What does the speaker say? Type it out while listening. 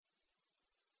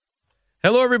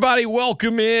Hello, everybody.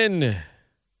 Welcome in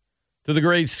to the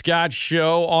Great Scott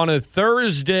Show on a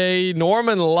Thursday.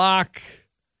 Norman Locke,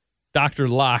 Dr.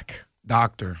 Locke.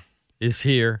 Doctor. Is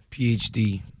here.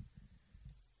 PhD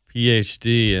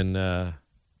in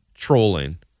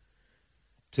trolling.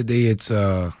 Today it's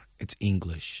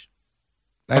English.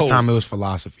 Last time it was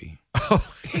philosophy. Oh,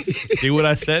 see what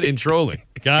I said? In trolling.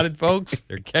 Got it, folks?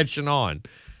 They're catching on.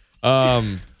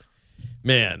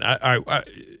 Man,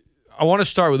 I want to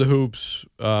start with the hoops.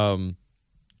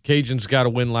 Cajuns got a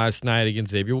win last night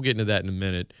against Xavier. We'll get into that in a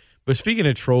minute. But speaking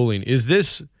of trolling, is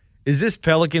this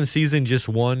Pelican season just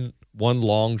one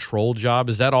long troll job?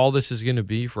 Is that all this is going to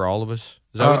be for all of us?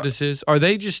 Is that what this is? Are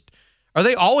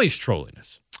they always trolling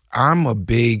us? I'm a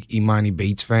big Imani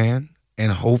Bates fan,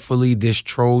 and hopefully this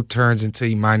troll turns into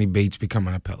Imani Bates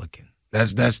becoming a Pelican.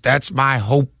 That's my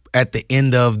hope at the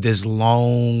end of this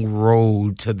long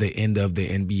road to the end of the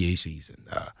NBA season.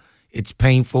 It's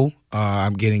painful.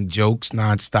 I'm getting jokes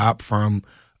nonstop from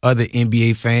other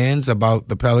NBA fans about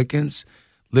the Pelicans.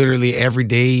 Literally every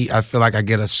day, I feel like I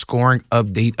get a scoring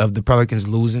update of the Pelicans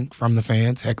losing from the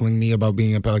fans, heckling me about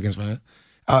being a Pelicans fan.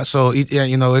 It's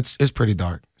pretty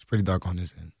dark. It's pretty dark on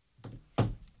this end.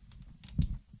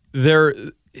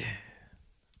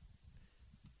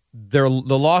 The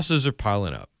losses are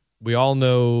piling up. We all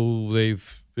know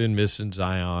they've been missing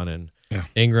Zion, and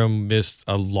Ingram missed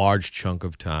a large chunk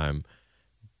of time.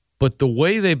 But the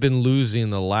way they've been losing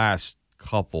the last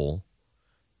couple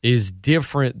is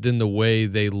different than the way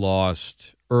they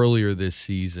lost earlier this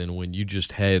season when you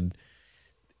just had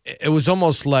 – it was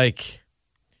almost like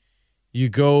you're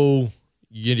going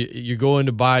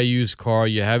to buy a used car,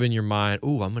 you have in your mind,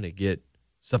 ooh, I'm going to get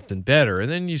something better. And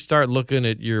then you start looking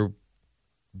at your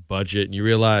budget and you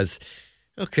realize,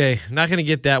 okay, I'm not going to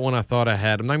get that one I thought I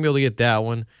had. I'm not going to be able to get that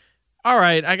one. All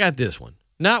right, I got this one.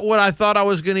 Not what I thought I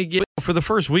was going to get. For the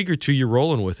first week or two, you're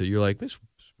rolling with it. You're like, this is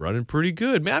running pretty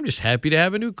good. Man, I'm just happy to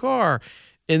have a new car.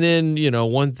 And then,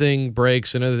 one thing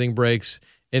breaks, another thing breaks,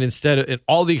 and and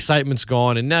all the excitement's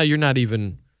gone, and now you're not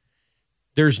even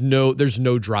there's no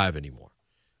drive anymore.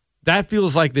 That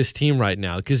feels like this team right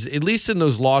now, because at least in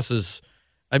those losses,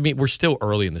 I mean, we're still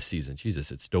early in the season.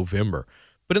 Jesus, it's November.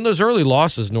 But in those early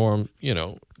losses, Norm,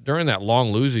 during that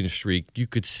long losing streak, you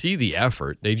could see the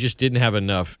effort. They just didn't have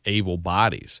enough able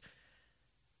bodies.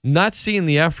 Not seeing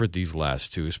the effort these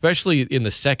last two, especially in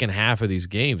the second half of these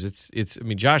games. It's. I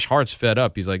mean, Josh Hart's fed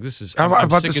up. He's like, this is. I'm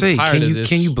about sick to say, and tired of this.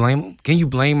 Can you blame them? Can you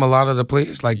blame a lot of the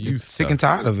players? Like, sick and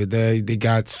tired of it. They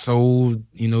got so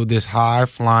this high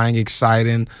flying,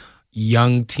 exciting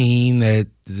young team that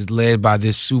is led by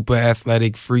this super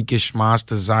athletic, freakish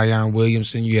monster Zion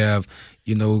Williamson. You have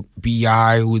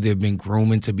BI, who they've been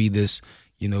grooming to be this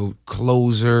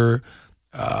closer,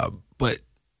 but.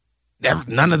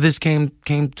 None of this came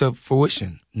to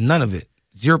fruition. None of it.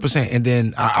 0%. And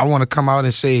then I want to come out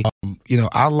and say,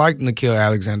 I like Nickeil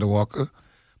Alexander-Walker,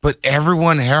 but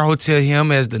everyone heralded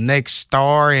him as the next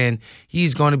star, and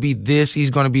he's going to be this, he's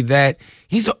going to be that.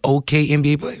 He's an okay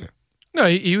NBA player. No,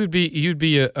 he would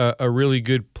be a really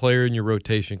good player in your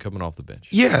rotation coming off the bench.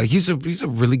 Yeah, he's an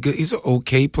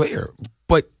okay player.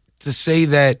 But to say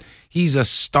that he's a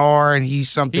star and he's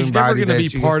something. He's never going to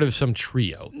be part of some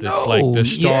trio that's like the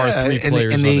three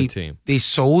players on the team. They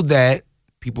sold that.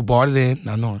 People bought it in.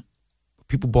 I know.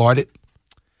 People bought it,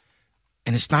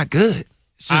 and it's not good.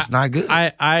 It's just not good.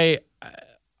 I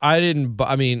didn't.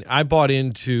 I mean, I bought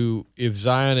into if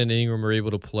Zion and Ingram are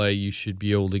able to play, you should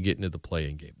be able to get into the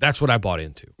play-in game. That's what I bought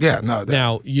into. Yeah. No.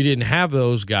 Now you didn't have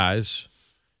those guys.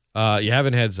 You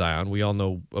haven't had Zion. We all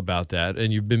know about that,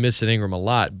 and you've been missing Ingram a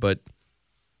lot. But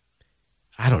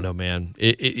I don't know, man.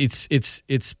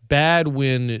 It's bad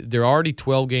when they're already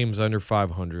 12 games under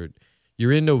 500.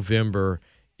 You're in November,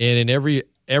 and in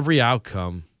every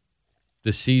outcome,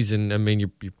 the season. I mean,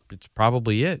 it's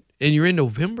probably it, and you're in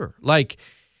November. Like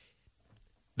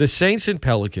the Saints and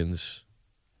Pelicans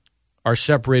are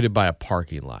separated by a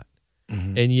parking lot,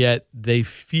 and yet they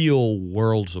feel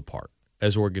worlds apart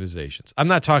as organizations. I'm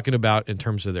not talking about in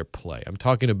terms of their play. I'm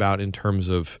talking about in terms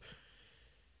of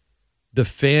the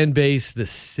fan base, the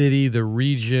city, the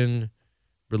region,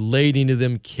 relating to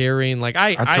them, caring. Like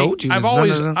I told you, I've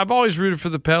always rooted for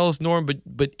the Pels, Norm,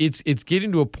 but it's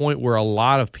getting to a point where a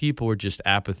lot of people are just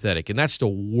apathetic, and that's the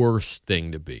worst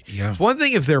thing to be. Yeah. It's one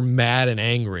thing if they're mad and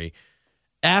angry.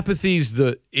 Apathy's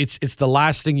it's the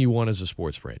last thing you want as a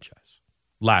sports franchise.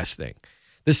 Last thing.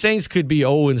 The Saints could be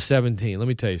 0-17. Let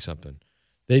me tell you something.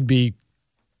 They'd be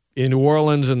in New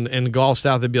Orleans and Gulf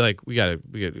South, they'd be like, we got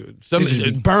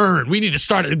to burn. We need to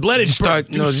start it. Let it start.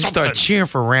 Just start cheering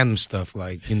for random stuff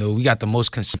like, we got the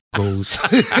most goals.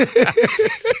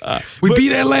 We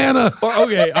beat Atlanta.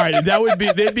 Okay, all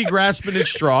right. They'd be grasping at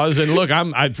straws. And look,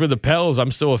 for the Pels,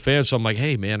 I'm still a fan, so I'm like,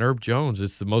 hey man, Herb Jones,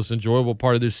 it's the most enjoyable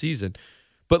part of this season.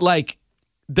 But like,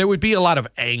 there would be a lot of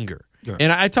anger. Yeah.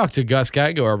 And I talk to Gus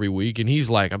Geigo every week, and he's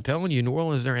like, I'm telling you, New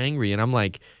Orleans, they're angry. And I'm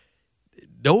like,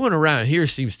 no one around here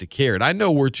seems to care. And I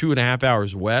know we're 2.5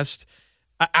 hours west.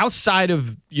 Outside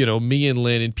of, me and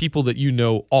Lynn and people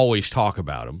that always talk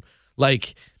about them,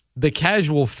 like the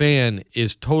casual fan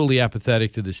is totally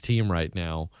apathetic to this team right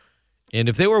now. And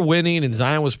if they were winning and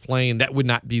Zion was playing, that would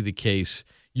not be the case.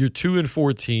 You're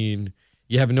 2-14.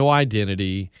 You have no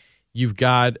identity. You've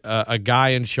got a guy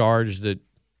in charge that,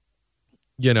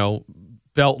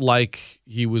 felt like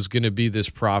he was going to be this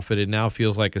prophet and now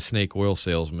feels like a snake oil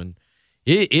salesman.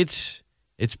 It's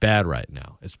bad right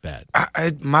now. It's bad.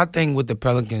 My thing with the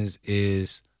Pelicans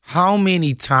is, how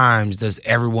many times does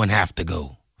everyone have to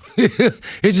go?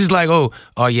 It's just like,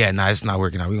 it's not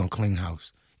working out. We're going to clean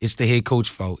house. It's the head coach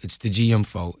fault. It's the GM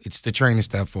fault. It's the training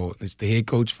staff fault. It's the head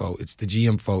coach fault. It's the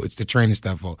GM fault. It's the training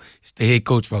staff fault. It's the head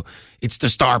coach fault. It's the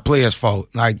star player's fault.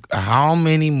 Like, how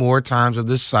many more times of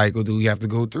this cycle do we have to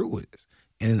go through with this?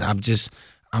 And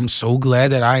I'm so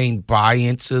glad that I ain't buy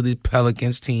into the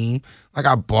Pelicans team like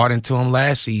I bought into them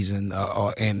last season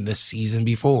and the season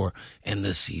before and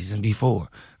the season before.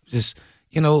 Just,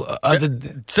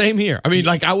 same here. I mean,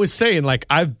 like I was saying, like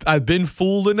I've been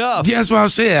fooled enough. Yeah, that's what I'm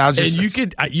saying. And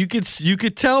you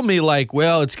could tell me like,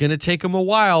 well, it's going to take them a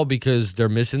while because they're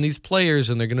missing these players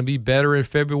and they're going to be better in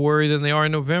February than they are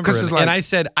in November. And I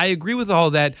said I agree with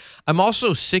all that. I'm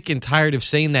also sick and tired of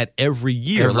saying that every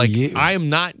year. I am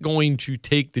not going to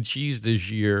take the cheese this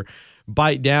year,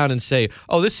 bite down, and say,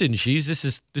 oh, this isn't cheese. This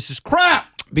is crap.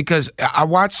 Because I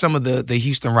watched some of the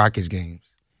Houston Rockets games.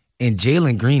 And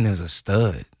Jalen Green is a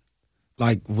stud.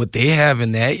 Like what they have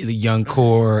in the young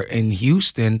core in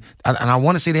Houston, and I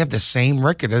want to say they have the same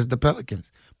record as the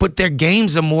Pelicans. But their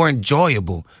games are more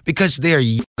enjoyable because they're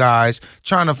guys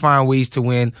trying to find ways to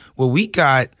win. Well, we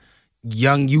got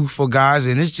young, youthful guys,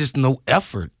 and it's just no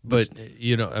effort. But,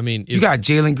 you got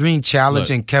Jalen Green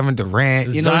challenging Kevin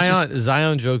Durant.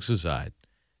 Zion jokes aside,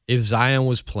 if Zion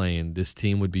was playing, this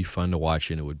team would be fun to watch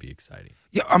and it would be exciting.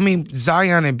 Yeah, I mean,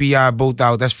 Zion and B.I. both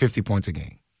out. That's 50 points a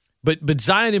game. But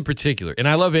Zion in particular, and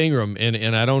I love Ingram,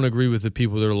 and I don't agree with the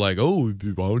people that are like, oh,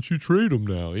 why don't you trade him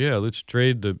now? Yeah, let's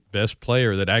trade the best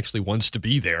player that actually wants to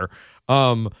be there.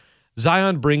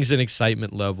 Zion brings an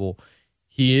excitement level.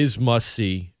 He is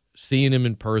must-see. Seeing him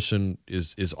in person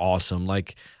is awesome.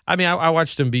 Like, I mean, I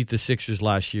watched him beat the Sixers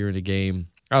last year in a game,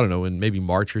 I don't know, in maybe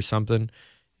March or something.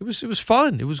 It was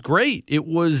fun. It was great. It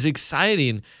was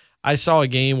exciting. I saw a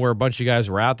game where a bunch of guys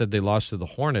were out that they lost to the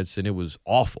Hornets, and it was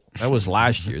awful. That was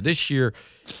last year. This year,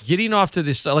 getting off to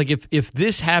this, like if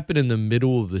this happened in the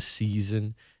middle of the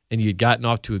season and you'd gotten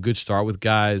off to a good start with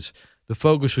guys, the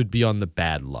focus would be on the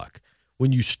bad luck.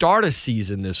 When you start a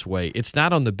season this way, it's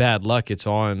not on the bad luck. It's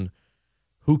on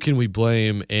who can we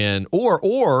blame, and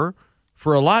or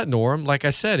for a lot, Norm, like I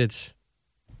said, it's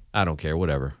I don't care,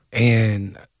 whatever.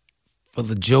 And for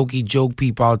the jokey joke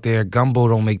people out there, gumbo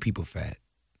don't make people fat.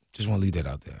 Just want to leave that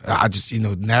out there. I just,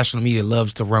 national media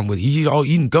loves to run with he's all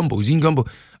eating gumbo. He's eating gumbo.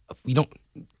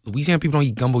 Louisiana people don't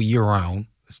eat gumbo year round.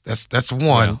 That's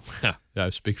one. Well, yeah,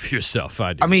 speak for yourself.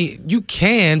 I do. I mean, you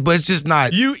can, but it's just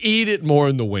not. You eat it more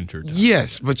in the winter time.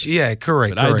 Yes, but yeah,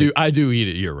 correct. But I do eat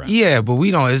it year round. Yeah, but we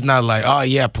don't. It's not like, oh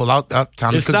yeah, pull out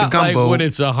time to cook the gumbo. It's not like when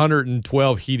it's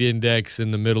 112 heat index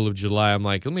in the middle of July. I'm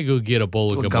like, let me go get a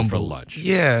bowl of gumbo for lunch.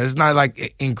 Yeah, it's not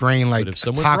like ingrained like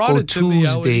Taco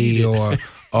Tuesday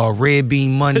or Red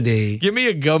Bean Monday. Give me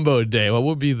a gumbo day. What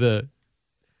would be the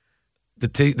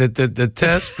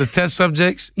test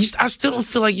subjects? I still don't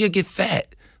feel like you'll get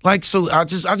fat. Like, so I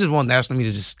just want national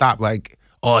media to just stop. Like,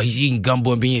 oh, he's eating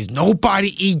gumbo and beignets.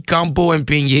 Nobody eat gumbo and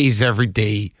beignets every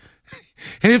day.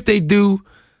 And if they do,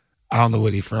 I don't know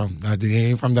where they from. They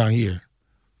ain't from down here.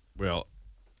 Well,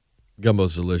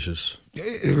 gumbo's delicious.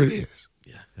 It really is.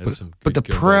 Yeah, but the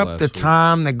prep, the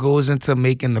time that goes into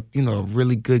making the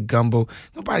really good gumbo,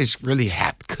 nobody's really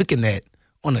cooking that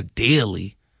on a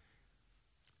daily.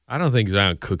 I don't think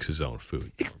Zion cooks his own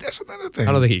food. That's another thing.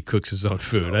 I don't think he cooks his own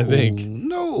food. I think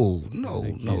no.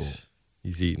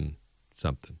 He's eating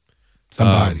something.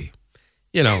 Somebody.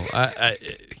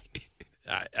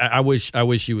 I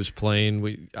wish he was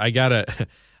playing.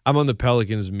 I'm on the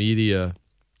Pelicans media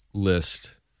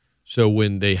list, so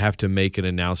when they have to make an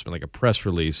announcement, like a press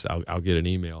release, I'll get an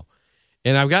email.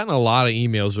 And I've gotten a lot of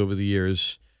emails over the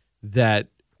years that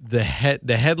the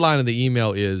headline of the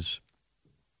email is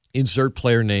insert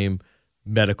player name,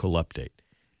 medical update.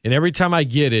 And every time I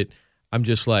get it, I'm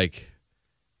just like,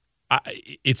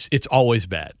 it's always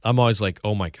bad. I'm always like,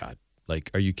 oh my God,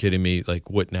 like, are you kidding me? Like,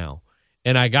 what now?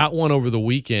 And I got one over the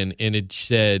weekend, and it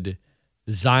said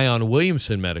Zion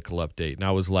Williamson medical update. And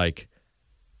I was like,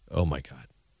 oh my God.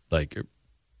 Like,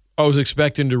 I was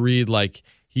expecting to read, like,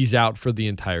 he's out for the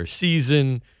entire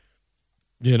season.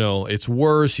 You know, it's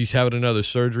worse. He's having another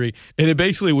surgery. And it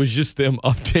basically was just them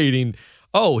updating,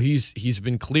 oh, he's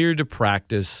been cleared to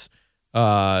practice.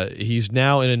 He's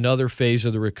now in another phase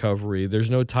of the recovery. There's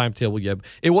no timetable yet.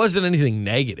 It wasn't anything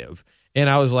negative. And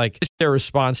I was like, it's their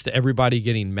response to everybody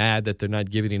getting mad that they're not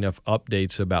giving enough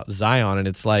updates about Zion. And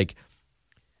it's like,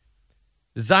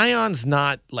 Zion's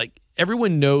not, like,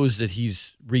 everyone knows that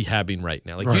he's rehabbing right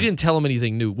now. Like, right. You didn't tell him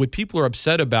anything new. What people are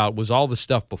upset about was all the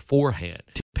stuff beforehand.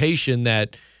 Patient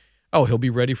that, oh, he'll be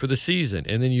ready for the season.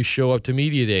 And then you show up to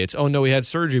media day. It's, oh, no, he had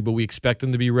surgery, but we expect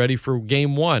him to be ready for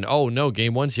game one. Oh, no,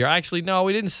 game one's here. Actually, no,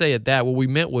 we didn't say it that. What we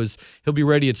meant was he'll be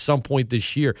ready at some point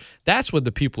this year. That's what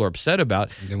the people are upset about.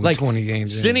 Like 20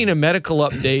 games sending a medical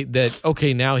update that,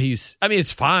 okay, now he's, I mean,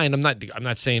 it's fine. I'm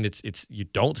not saying it's you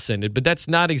don't send it, but that's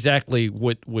not exactly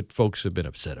what folks have been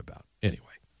upset about. Anyway.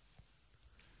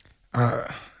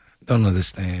 Don't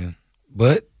understand.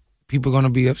 But people are going to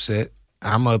be upset.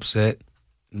 I'm upset.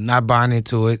 I'm not buying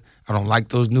into it. I don't like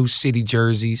those new city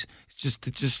jerseys.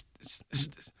 It's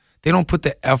they don't put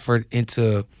the effort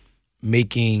into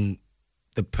making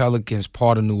the Pelicans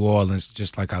part of New Orleans,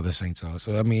 just like how the Saints are.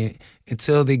 So I mean,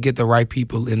 until they get the right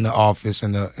people in the office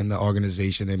and the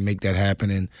organization and make that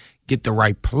happen and get the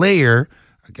right player,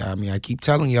 I mean, I keep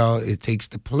telling y'all, it takes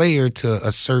the player to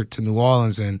assert to New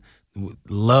Orleans and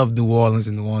love New Orleans,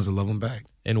 and New Orleans will love them back.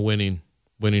 And winning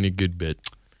a good bit.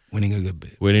 Winning a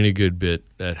good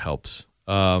bit, that helps.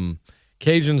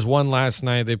 Cajuns won last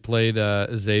night. They played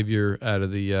Xavier out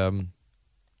of the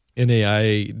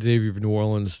NAIA, Xavier of New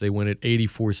Orleans. They win at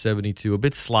 84-72. A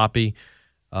bit sloppy.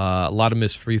 A lot of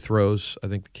missed free throws. I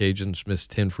think the Cajuns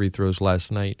missed 10 free throws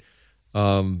last night.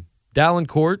 Dallin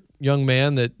Court, young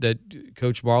man that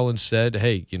Coach Marlin said,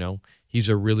 hey, you know, he's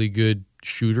a really good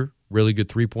shooter, really good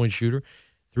three-point shooter.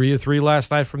 3 of 3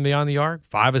 last night from beyond the arc,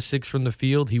 5 of 6 from the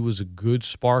field. He was a good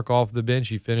spark off the bench.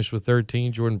 He finished with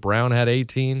 13. Jordan Brown had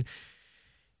 18.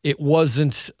 It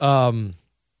wasn't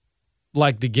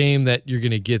like the game that you're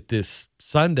going to get this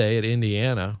Sunday at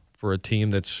Indiana for a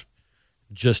team that's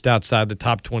just outside the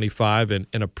top 25 and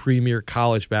a premier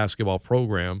college basketball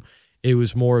program. It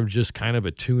was more of just kind of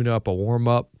a tune-up, a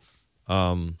warm-up.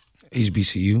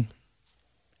 HBCU.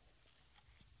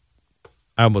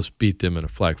 I almost beat them in a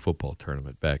flag football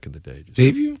tournament back in the day.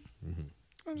 Did you? Mm-hmm.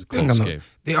 It was a close game.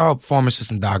 They all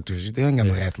pharmacists and doctors. They ain't got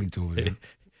no athletes over there.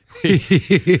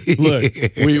 Look,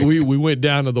 we went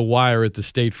down to the wire at the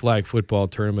state flag football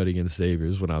tournament against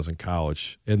Xavier's when I was in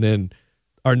college. And then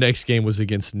our next game was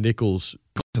against Nichols.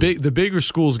 The bigger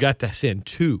schools got to send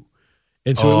 2.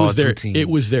 And so it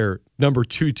was their number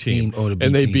 2 team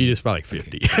and they beat us by like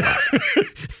 50. Okay.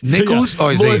 Nichols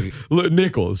or Xavier?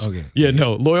 Nichols. Okay. Yeah,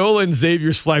 no. Loyola and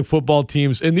Xavier's flag football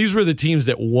teams, and these were the teams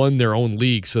that won their own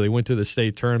league, so they went to the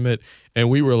state tournament, and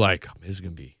we were like, oh, this is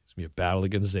going to be a battle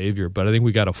against Xavier, but I think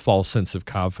we got a false sense of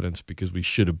confidence because we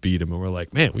should have beat them, and we're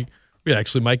like, man, we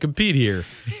actually might compete here.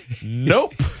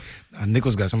 Nope.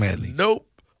 Nichols got some athletes. Nope.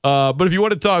 But if you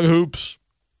want to talk hoops,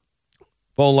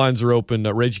 phone lines are open.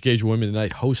 Raging Cajun Women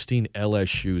tonight hosting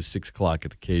LSU, 6 o'clock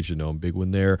at the Cajun Dome. Big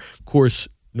one there. Of course,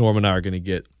 Norm and I are going to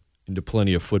get into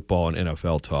plenty of football and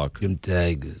NFL talk. Them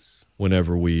Tigers.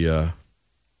 Whenever we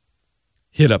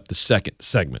hit up the second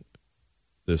segment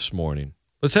this morning.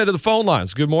 Let's head to the phone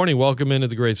lines. Good morning. Welcome into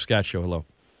the Great Scott Show. Hello.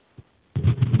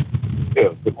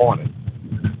 Yeah, good morning.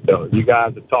 So you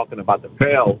guys are talking about the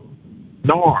Pell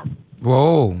Norm.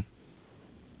 Whoa.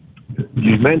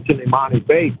 You mentioned Imani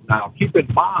Bates. Now, keep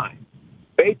in mind,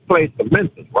 Bates plays for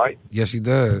Memphis, right? Yes, he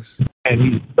does. And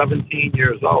he's 17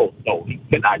 years old, so he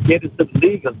cannot get into the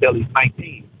league until he's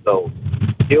 19. So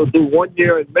he'll do 1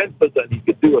 year in Memphis, and he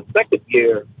could do a second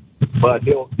year, but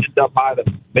he'll end up either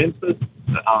Memphis,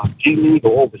 G League,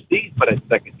 or overseas for that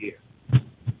second year.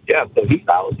 Yeah, so he's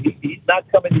out. He's not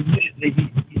coming immediately.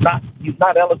 He's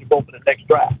not eligible for the next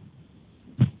draft.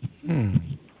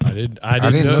 I didn't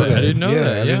know that. I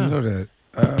didn't know that.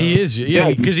 He is. Yeah,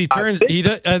 because he turns.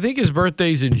 I think his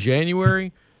birthday's in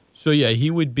January. So yeah, he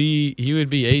would be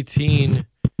 18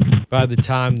 by the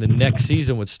time the next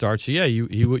season would start. So yeah,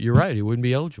 you're right. He wouldn't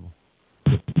be eligible.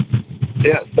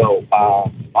 Yeah. So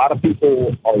a lot of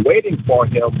people are waiting for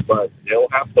him, but they'll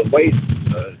have to wait.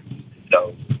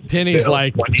 So Penny's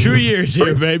like 2 years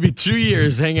here, baby. 2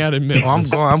 years. Hang out in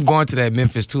Memphis. I'm going to that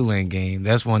Memphis Tulane game.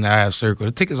 That's one that I have circled.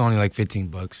 The ticket's only like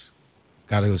 $15.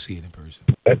 Gotta go see it in person.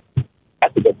 That's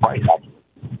a good price, actually.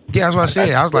 Yeah, that's what I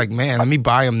said. I was like, man, let me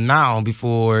buy them now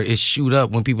before it shoot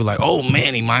up when people are like, oh,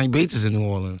 man, Imani Bates is in New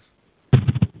Orleans.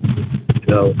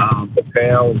 The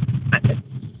Pels,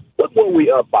 what were we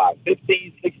up by?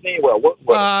 15, 16? Well, what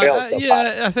were the Pels up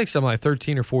by? I think something like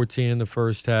 13 or 14 in the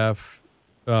first half.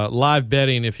 Live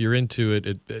betting, if you're into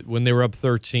it, when they were up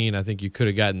 13, I think you could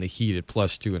have gotten the Heat at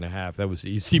plus 2.5. That was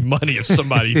easy money if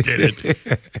somebody did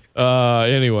it.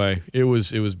 Anyway, it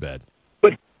was bad.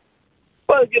 But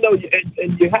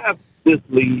and you have this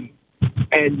league,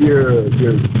 and you're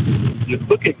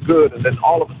looking good, and then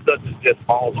all of a sudden it just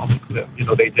falls off the cliff.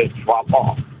 They just drop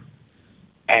off,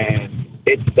 and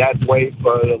it's that way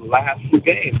for the last few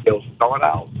games. They'll start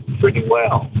out pretty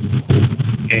well,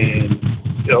 and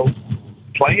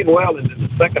playing well, and then the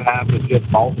second half it just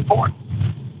falls apart.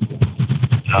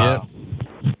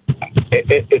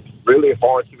 It's really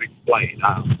hard to explain.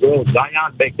 Will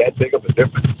Zion make that big of a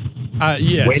difference?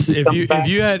 Yes.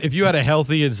 If you had a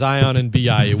healthy Zion and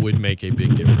Bi, it would make a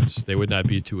big difference. They would not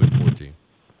be 2-14.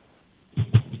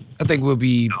 I think we'll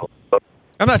be.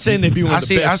 I'm not saying they'd be one of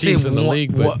the best teams in the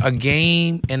league, but a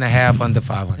game and a half under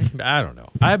 500. I don't know.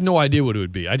 I have no idea what it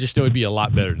would be. I just know it'd be a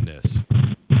lot better than this.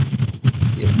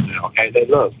 And then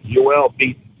look, UL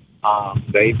beat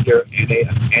Xavier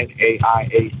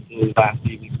NAIA school last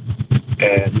evening,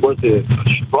 and was it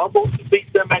a struggle to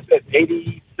beat them at that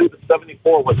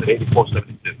 82-74? Was it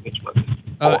 84-72? Which was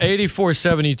it?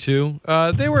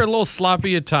 84-72. They were a little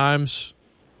sloppy at times.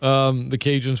 The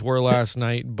Cajuns were last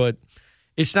night, but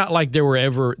it's not like there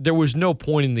was no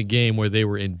point in the game where they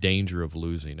were in danger of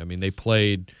losing. I mean, they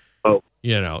played.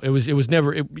 It was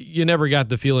never. You never got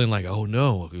the feeling like, oh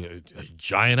no, a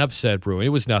giant upset brewing. It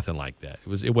was nothing like that.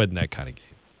 It wasn't that kind of game.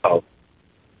 Oh,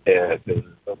 yeah, it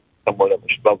was somewhat of a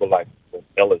struggle like when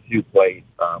LSU played.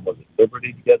 Was it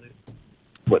Liberty together?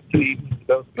 What, 2 evenings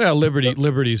ago? Well,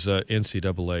 Liberty's a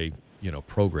NCAA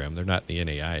program. They're not in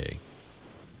the NAIA.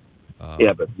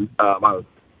 Yeah, but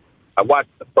I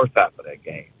watched the first half of that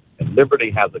game, and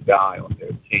Liberty has a guy on their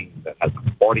team that has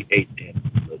a 48-inch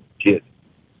legit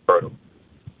hurdle.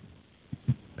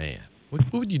 Man,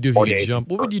 what would you do if you could jump?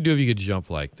 What would you do if you could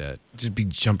jump like that? Just be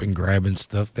jumping, grabbing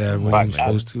stuff that wasn't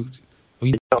supposed to. Oh,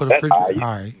 you put a fridge? All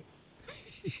right.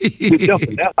 You're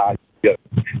jumping that high. Yeah.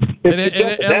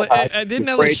 And didn't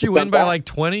LSU win by like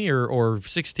 20 or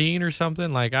 16 or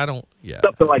something? Like something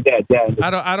like that. Yeah. I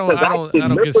don't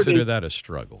consider that a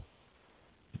struggle.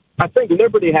 I think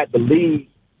Liberty had the lead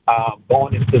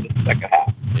going into the second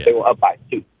half. Yeah. They were up by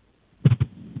 2,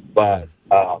 but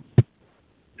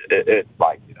it's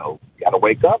like you got to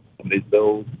wake up. Some of these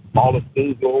little smaller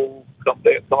schools will come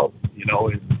there and talk,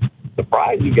 and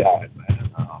surprise you guys, man.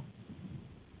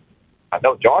 I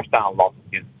know Georgetown lost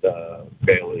against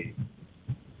Bailey.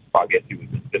 I guess he was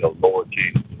considered a lower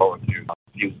tier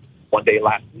one day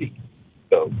last week.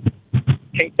 So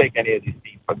can't take any of these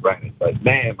teams for granted. But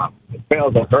man, the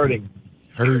Pels are hurting.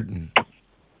 Hurting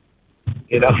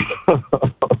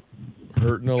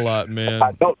a lot, man.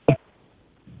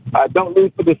 I don't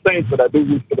root for the Saints, but I do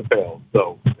root for the Pels.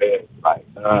 So right.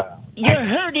 You're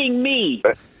hurting me.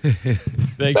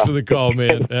 Thanks for the call,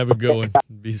 man. Have a good one.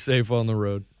 Be safe on the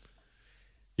road.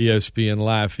 ESPN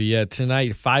Lafayette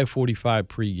tonight, 5:45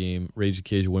 pregame. Rage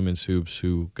Occasion Women's Hoops,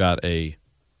 who got a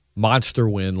monster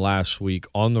win last week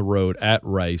on the road at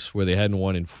Rice, where they hadn't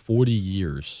won in 40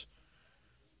 years,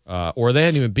 or they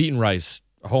hadn't even beaten Rice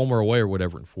home or away or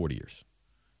whatever in 40 years.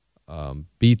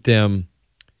 Beat them,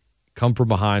 come from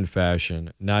behind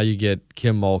fashion. Now you get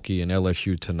Kim Mulkey and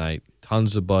LSU tonight.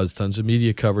 Tons of buzz, tons of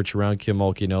media coverage around Kim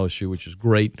Mulkey and LSU, which is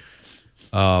great.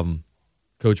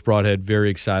 Coach Broadhead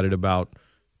very excited about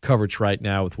coverage right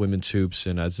now with women's hoops,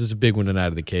 and this is a big one tonight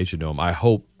at the Cajun Dome. I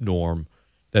hope, Norm,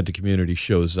 that the community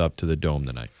shows up to the Dome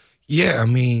tonight. Yeah, I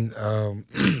mean,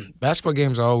 basketball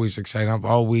games are always exciting. I've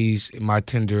always, in my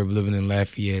tenure of living in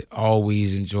Lafayette,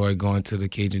 always enjoyed going to the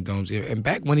Cajun Domes. And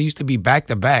back when it used to be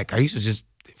back-to-back, I used to just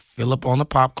fill up on the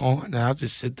popcorn, and I'll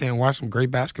just sit there and watch some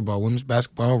great basketball, women's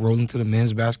basketball, roll into the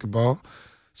men's basketball.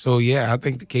 So, yeah, I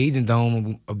think the Cajun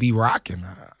Dome will be rocking.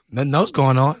 Nothing else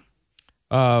going on.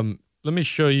 Let me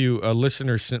show you. A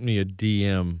listener sent me a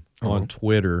DM on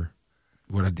Twitter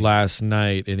last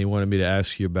night, and he wanted me to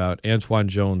ask you about Antoine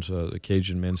Jones, the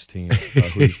Cajun men's team,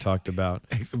 who you've talked about.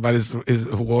 About his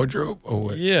wardrobe? Or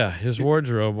what? Yeah, his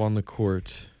wardrobe on the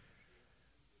court.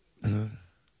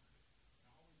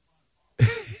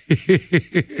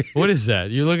 What is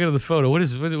that? You're looking at the photo.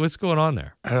 What's going on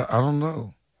there? I don't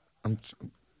know.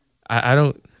 I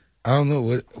don't. I don't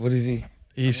know. What is he?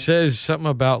 He says something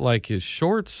about like his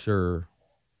shorts, or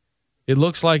it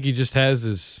looks like he just has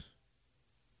his.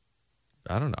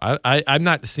 I don't know. I'm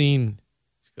not seeing.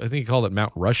 I think he called it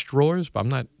Mount Rush drawers, but I'm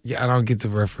not. Yeah, I don't get the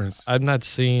reference. I'm not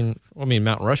seeing. I mean,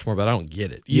 Mount Rushmore, but I don't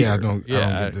get it. Yeah, either. I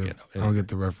don't get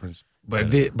the reference.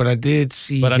 But I did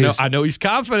see. But I know he's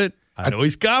confident. I know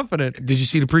he's confident. Did you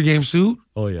see the pregame suit?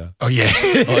 Oh yeah. Oh yeah.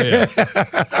 Oh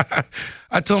yeah.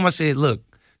 I told him, I said, look,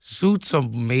 suits are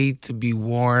made to be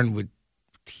worn with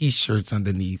T-shirts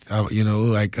underneath.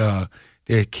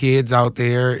 There are kids out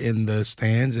there in the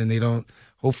stands, and they don't.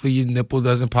 Hopefully your nipple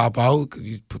doesn't pop out.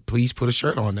 Please put a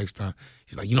shirt on next time.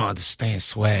 He's like, you don't understand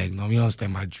swag. No, you don't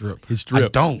understand my drip. His drip. I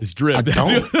don't. His drip. I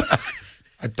don't.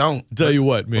 I don't. Tell you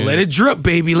what, man. Let it drip,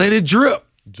 baby. Let it drip.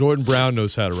 Jordan Brown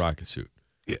knows how to rock a suit.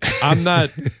 Yeah. I'm not.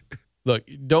 Look,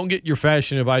 don't get your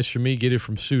fashion advice from me. Get it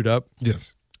from Suit Up.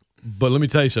 Yes. But let me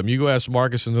tell you something. You go ask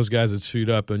Marcus and those guys at Suit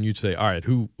Up, and you'd say, all right,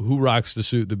 who rocks the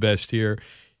suit the best here?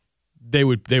 They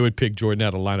would pick Jordan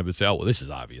out of the lineup and say, oh, well, this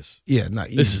is obvious. Yeah, not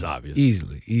easily. This is obvious.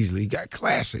 Easily. He got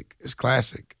classic. It's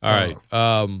classic. All right.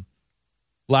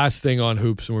 Last thing on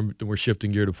hoops, and we're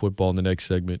shifting gear to football in the next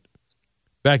segment.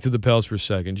 Back to the Pels for a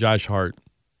second. Josh Hart,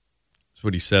 that's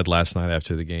what he said last night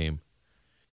after the game.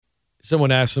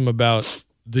 Someone asked him about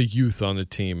the youth on the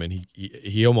team, and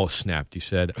he almost snapped. He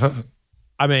said,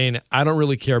 I mean, I don't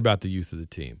really care about the youth of the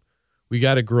team. We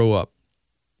got to grow up.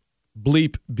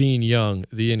 Bleep being young,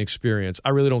 the inexperience. I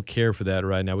really don't care for that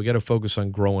right now. We got to focus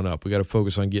on growing up. We got to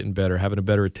focus on getting better, having a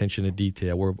better attention to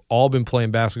detail. We've all been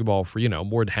playing basketball for,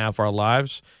 more than half our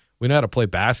lives. We know how to play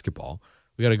basketball.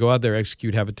 We got to go out there,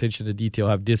 execute, have attention to detail,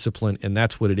 have discipline, and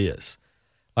that's what it is.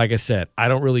 Like I said, I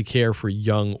don't really care for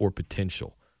young or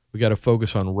potential. We got to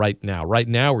focus on right now. Right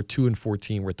now, we're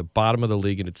 2-14. We're at the bottom of the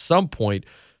league, and at some point,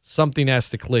 something has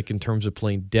to click in terms of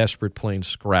playing desperate, playing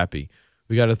scrappy.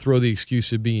 We got to throw the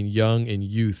excuse of being young and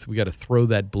youth. We got to throw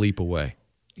that bleep away.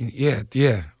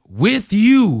 Yeah. With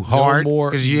you, Hart.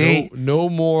 No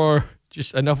more.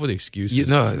 Just enough with excuses.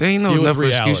 There ain't no enough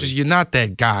excuses. You're not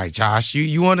that guy, Josh.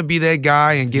 You want to be that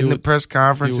guy and get in the press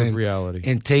conference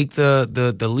and take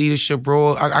the leadership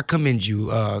role. I commend you.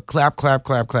 Clap, clap,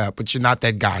 clap, clap. But you're not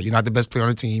that guy. You're not the best player on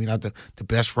the team. You're not the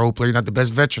best role player. You're not the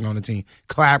best veteran on the team.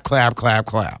 Clap, clap, clap,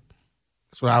 clap.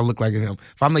 That's what I look like at him.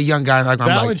 If I'm the young guy, I'm like,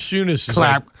 Valanciunas is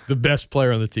like the best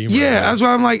player on the team. Yeah, right, that's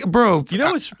why I'm like, bro.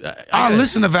 I'll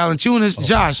listen to Valanciunas. Oh.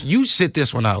 Josh, you sit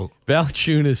this one out.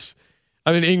 Valanciunas.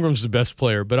 I mean, Ingram's the best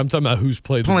player, but I'm talking about who's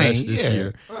played the best this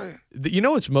year. You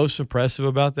know what's most impressive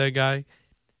about that guy?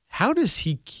 How does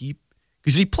he keep –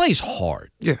 because he plays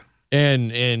hard. Yeah.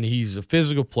 And he's a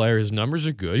physical player. His numbers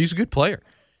are good. He's a good player.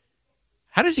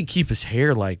 How does he keep his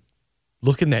hair,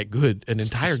 looking that good an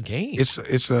entire game?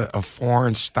 It's a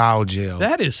foreign style gel.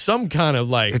 That is some kind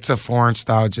of It's a foreign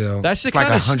style gel. That's the it's kind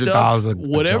like of $100 stuff,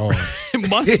 whatever it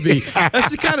must be. That's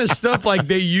the kind of stuff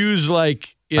they use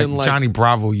in Johnny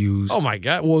Bravo used. Oh my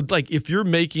God! Well, if you're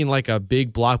making a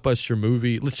big blockbuster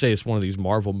movie, let's say it's one of these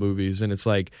Marvel movies, and it's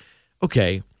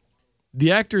okay,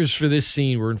 the actors for this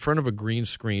scene were in front of a green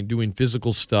screen doing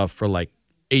physical stuff for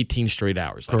 18 straight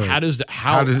hours. How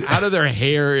do their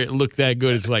hair look that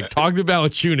good? It's talk to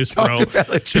Valanciunas, bro.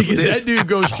 Because that dude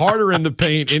goes harder in the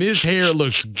paint, and his hair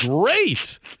looks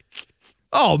great.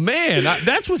 Oh man,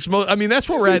 that's what's most. I mean, that's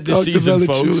where we're at this season,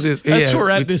 folks. That's where we're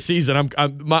at this season.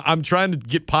 I'm trying to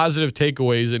get positive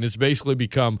takeaways, and it's basically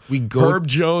become Herb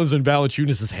Jones and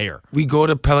Valanciunas' hair. We go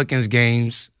to Pelicans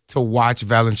games to watch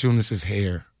Valanciunas'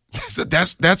 hair. So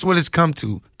that's what it's come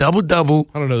to. Double.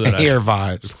 I don't know that hair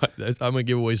vibes. I'm gonna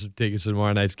give away some tickets to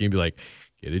tomorrow night's game. Be like,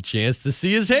 get a chance to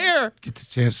see his hair. Get the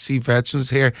chance to see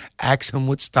Valanciunas' hair. Ask him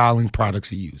what styling products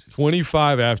he uses.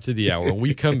 25 after the hour. When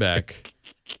we come back,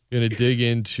 gonna dig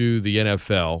into the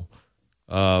NFL.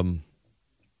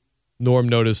 Norm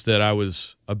noticed that I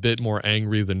was a bit more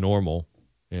angry than normal,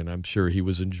 and I'm sure he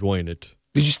was enjoying it.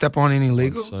 Did you step on any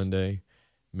Legos? Sunday,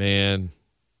 man.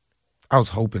 I was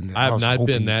hoping that. I've not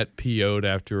been that PO'd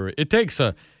after. It takes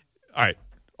all right,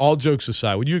 all jokes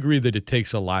aside, would you agree that it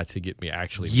takes a lot to get me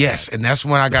actually mad? Yes, and that's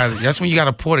when you got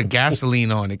to pour the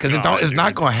gasoline on it because it's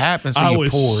not going to happen, so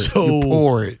you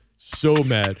pour it. So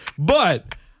mad.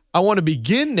 But I want to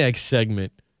begin next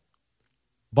segment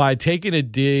by taking a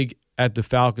dig at the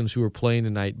Falcons who are playing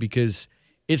tonight because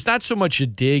it's not so much a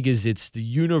dig as it's the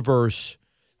universe.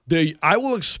 I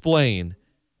will explain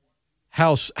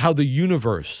how the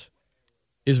universe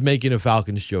is making a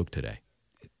Falcons joke today.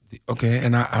 Okay,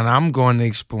 and I'm going to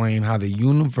explain how the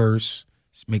universe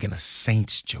is making a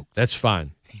Saints joke. That's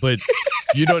fine, but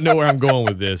you don't know where I'm going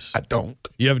with this. I don't.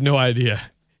 You have no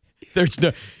idea. There's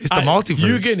no. It's the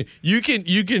multiverse. You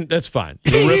can. That's fine.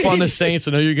 You rip on the Saints.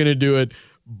 I know you're going to do it,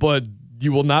 but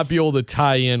you will not be able to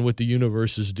tie in what the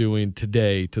universe is doing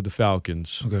today to the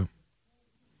Falcons. Okay.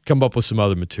 Come up with some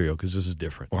other material because this is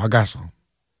different. Well, I got some.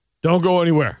 Don't go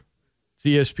anywhere. It's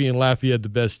ESPN Lafayette, the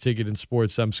best ticket in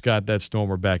sports. I'm Scott. That's Norm.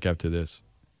 We're back after this.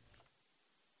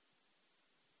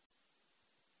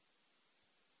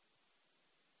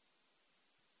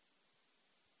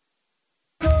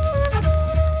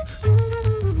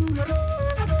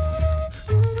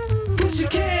 You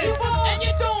can, and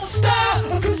you don't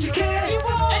stop. Cause you can,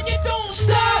 and you don't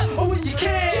stop. Oh, when you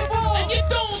can, and you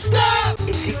don't stop.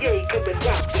 It's the A coming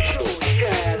rock the show,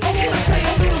 shine. I wanna say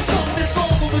a little something that's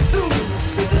all overdue.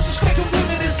 The disrespect of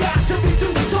women has got to be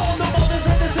due to all the mothers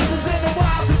and the sisters and the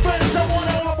wives and friends. I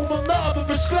wanna offer my love and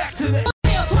respect to them.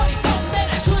 I'm 20-something that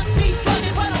I shouldn't be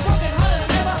slugging, but I'm working harder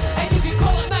than ever. And if you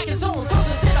call it Mac and Zone,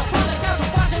 something sit up on the couch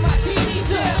and watching my TV.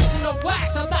 Still listen to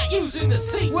wax, I'm not using the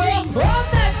CT. Well, I'm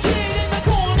that kid in the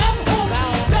corner,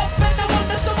 bound up, and I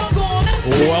wonder someone gonna.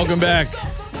 Welcome back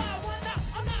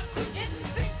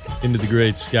into the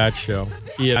Great Scott Show.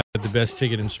 Yeah, the best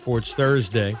ticket in sports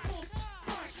Thursday.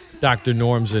 Dr.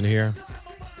 Norm's in here.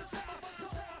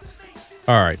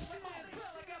 All right.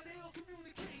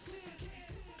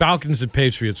 Falcons and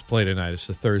Patriots play tonight. It's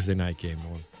a Thursday night game,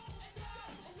 Norm.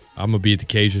 I'm going to be at the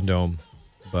Cajun Dome,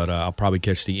 but I'll probably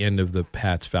catch the end of the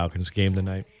Pats-Falcons game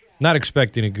tonight. Not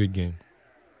expecting a good game.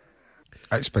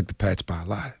 I expect the Pats by a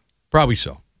lot. Probably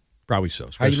so. How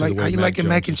you liking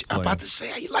mac and cheese? I'm I'm about to say,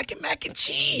 how you liking mac and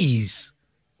cheese?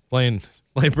 Playing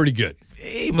pretty good.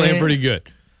 Hey, man. Playing pretty good.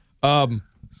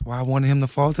 That's why I wanted him to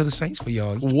fall to the Saints for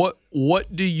y'all.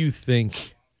 What do you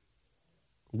think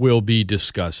will be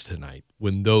discussed tonight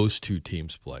when those two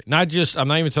teams play? I'm not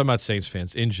even talking about Saints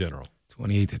fans in general.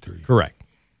 28-3. Correct.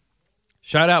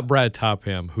 Shout out Brad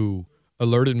Topham, who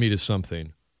alerted me to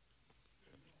something.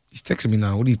 He's texting me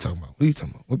now. What are you talking about?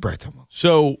 What Brad talking about?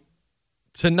 So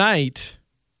tonight,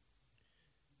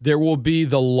 there will be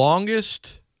the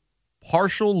longest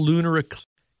partial lunar eclipse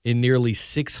in nearly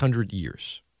 600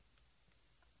 years.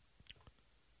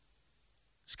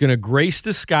 It's going to grace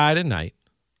the sky tonight,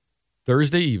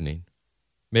 Thursday evening,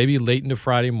 maybe late into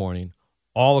Friday morning,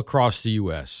 all across the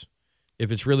U.S. If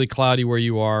it's really cloudy where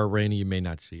you are, rainy, you may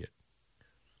not see it.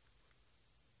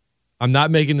 I'm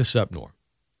not making this up, Norm.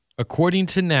 According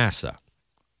to NASA,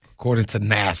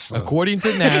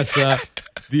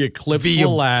 the eclipse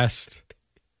will last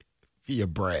via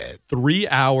Brad 3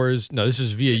 hours. No, this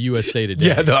is via USA Today.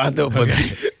 Yeah, no, I know, but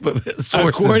the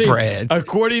source is Brad.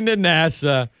 According to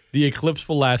NASA, the eclipse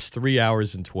will last 3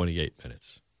 hours and 28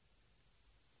 minutes.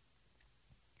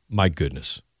 My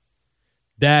goodness.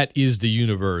 That is the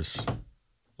universe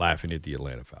laughing at the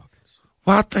Atlanta Falcons.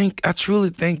 Well, I truly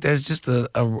think that's just a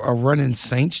running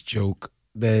Saints joke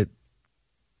that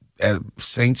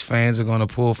Saints fans are going to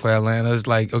pull for Atlanta. It's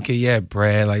like, okay, yeah,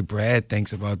 Brad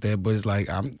thinks about that, but it's like,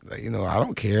 I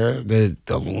don't care. The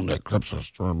lunar eclipse is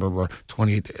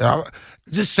 28.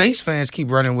 Just Saints fans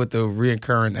keep running with the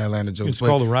reoccurring Atlanta jokes. It's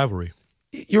called a rivalry.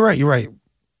 You're right.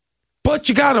 But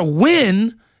you got to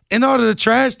win in order to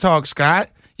trash talk,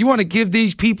 Scott. You want to give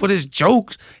these people this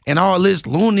jokes and all this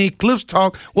lunar eclipse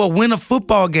talk? Well, win a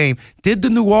football game. Did the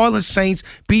New Orleans Saints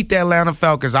beat the Atlanta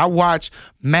Falcons? I watched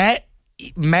Matt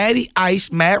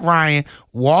Ryan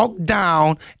walk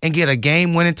down and get a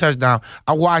game-winning touchdown.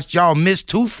 I watched y'all miss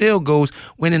 2 field goals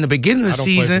when in the beginning of the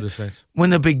season, the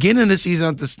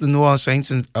New Orleans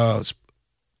Saints and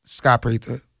Scott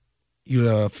Prather, you're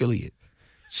the affiliate.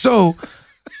 So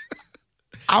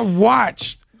I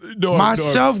watched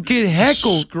myself get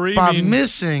heckled by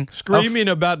missing. Screaming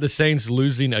about the Saints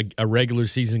losing a regular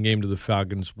season game to the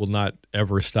Falcons will not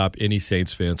ever stop any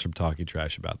Saints fans from talking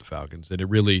trash about the Falcons. And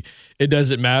it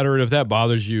doesn't matter. And if that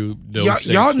bothers you,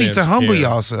 y'all need to humble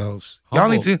yourselves. Y'all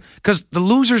need to, because the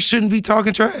losers shouldn't be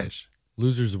talking trash.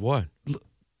 Losers of what?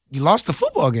 You lost the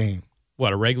football game.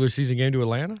 What, a regular season game to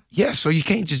Atlanta? Yeah, so you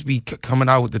can't just be coming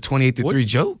out with the 28-3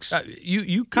 jokes.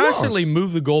 You constantly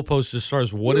move the goalposts as far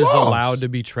as what is allowed to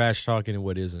be trash talking and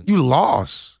what isn't. You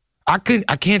lost. I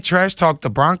can't trash talk the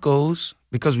Broncos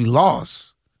because we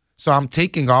lost. So I'm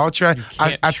taking all trash.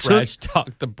 I trash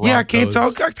talk the Broncos. Yeah, I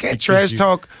can't trash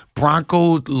talk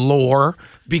Bronco lore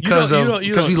because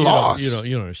we lost. You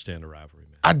don't understand the rivalry,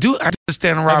 man. I do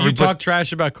understand the rivalry. Have you talk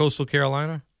trash about Coastal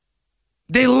Carolina?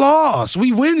 They lost.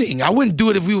 We winning. I wouldn't do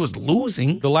it if we was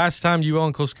losing. The last time UL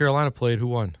and Coastal Carolina played, who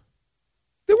won?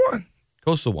 They won.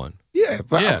 Coastal won. Yeah.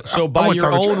 But so by your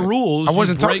own rules, I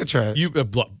wasn't talking trash.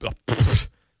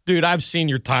 Dude, I've seen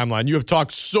your timeline. You have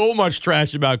talked so much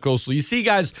trash about Coastal. You see,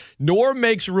 guys, Norm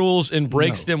makes rules and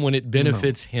breaks them when it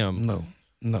benefits him. No.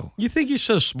 No. You think you're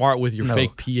so smart with your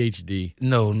fake PhD?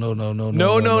 No.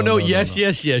 No. Yes.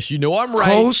 You know I'm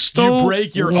right. Coastal you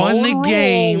break your won own the rule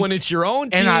game, when it's your own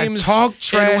teams. and I talk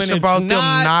trash about them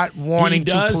not wanting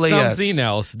to play us. He does something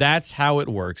else. That's how it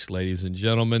works, ladies and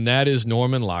gentlemen. That is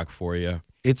Norman Locke for you.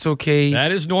 It's okay.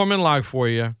 That is Norman Locke for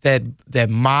you. That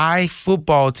my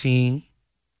football team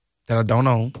that I don't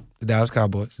own, the Dallas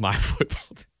Cowboys. My football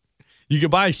team. You could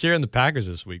buy a share in the Packers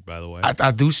this week, by the way.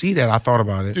 I do see that. I thought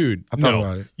about it. Dude, I thought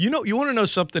about it. You want to know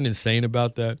something insane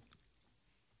about that?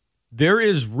 There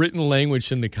is written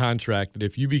language in the contract that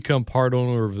if you become part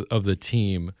owner of the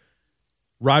team,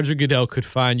 Roger Goodell could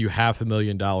fine you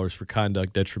 $500,000 for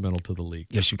conduct detrimental to the league.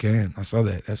 Yes, you can. I saw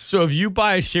that. So if you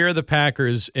buy a share of the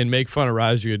Packers and make fun of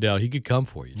Roger Goodell, he could come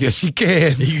for you. Yes, he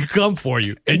can. He could come for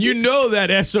you. And you know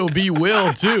that SOB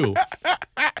will, too.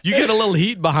 You get a little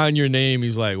heat behind your name.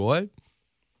 He's like, what?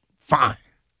 Fine.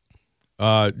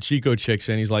 Chico checks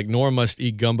in. He's like, Norm must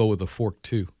eat gumbo with a fork,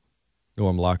 too.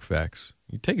 Norm Locke facts.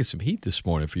 You're taking some heat this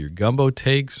morning for your gumbo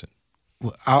takes.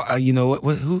 Well, you know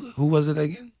what? Who was it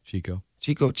again? Chico.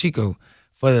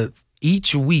 For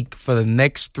each week for the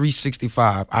next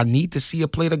 365, I need to see a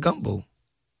plate of gumbo.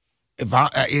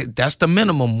 That's the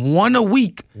minimum. One a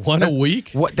week. A week?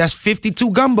 What? That's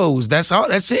 52 gumbos. That's all.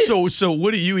 That's it. So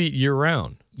what do you eat year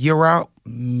round? Year out,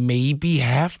 maybe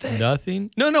half that.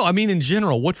 Nothing? No. I mean, in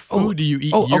general, what food do you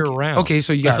eat year round? Okay,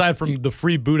 so you got aside from the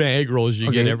free Boudin egg rolls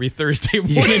you get every Thursday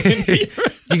morning.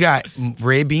 You got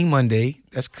red bean Monday.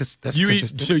 That's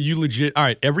consistent. So you legit. All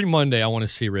right, every Monday I want to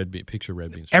see red bean. Picture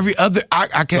red beans. Every other,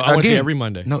 I can. No, I want to see every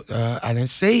Monday. No, I didn't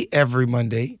say every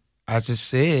Monday. I just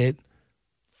said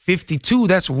 52.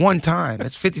 That's one time.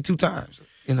 That's 52 times.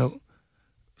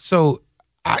 So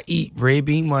I eat red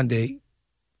bean Monday,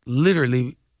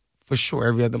 literally. For sure,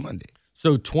 every other Monday.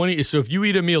 So if you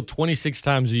eat a meal 26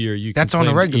 times a year, you that's can on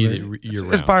a regular.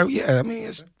 It's probably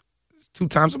it's 2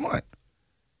 times a month.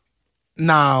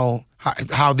 Now,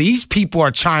 how these people are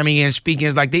chiming in, speaking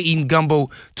is like they eating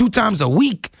gumbo 2 times a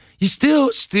week. You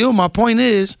still. My point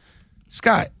is,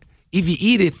 Scott, if you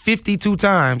eat it 52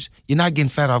 times, you're not getting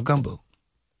fat off gumbo.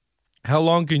 How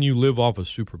long can you live off a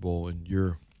Super Bowl in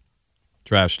your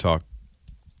trash talk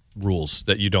rules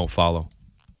that you don't follow?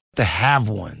 To have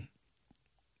one.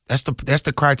 That's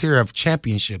the criteria of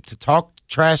championship. To talk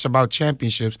trash about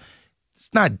championships, it's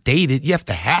not dated. You have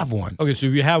to have one. Okay, so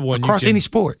if you have one across any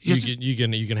sport, you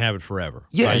can have it forever.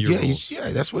 Yeah.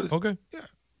 That's what. Okay. Yeah.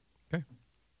 Okay.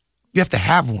 You have to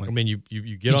have one. I mean, you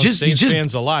get on Saints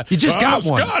fans a lot. You just got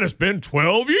one. God, it's been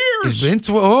 12 years. It's been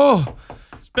 12.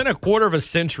 It's been a quarter of a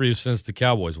century since the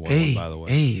Cowboys won. By the way,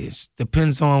 it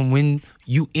depends on when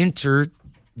you entered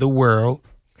the world.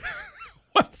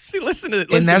 What? See, listen,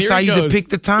 and that's how you depict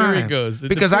the time. Here it goes.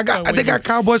 Because I got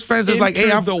Cowboys fans that's like, hey,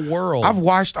 I've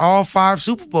watched all 5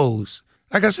 Super Bowls.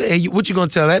 Like I said, hey, what you gonna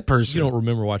tell that person? You don't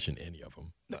remember watching any of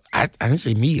them. I didn't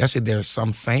say me. I said there are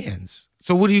some fans.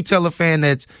 So what do you tell a fan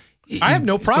that's? I have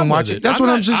no problem with it. That's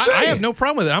I'm just saying. I have no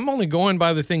problem with it. I'm only going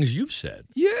by the things you've said.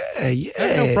 Yeah. I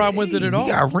have no problem with it at all.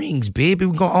 We got rings, baby.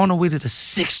 We're going on the way to the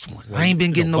 6th one. I ain't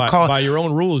been getting no call. By your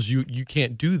own rules, you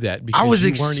can't do that because I was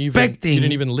you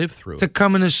didn't even live through to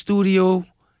come in the studio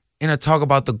and to talk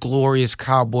about the glorious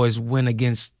Cowboys win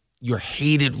against your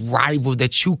hated rival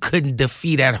that you couldn't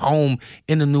defeat at home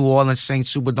in the New Orleans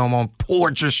Saints Superdome on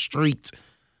Porter Street.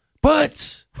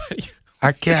 But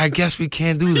I guess we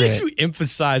can't do that. You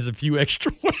emphasize a few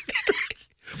extra words.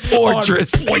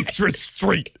 Portrait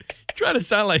Street. Try to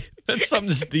sound like that's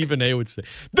something Stephen A would say.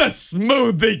 The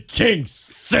Smoothie King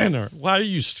Center. Why are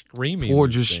you screaming?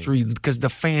 Portrait Street, because the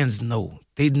fans know.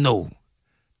 They know.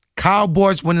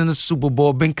 Cowboys winning the Super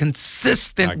Bowl, been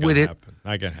consistent with it.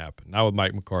 Not gonna happen. Not with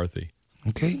Mike McCarthy.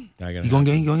 Okay. You gonna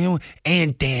get one?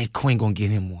 And Dan Quinn gonna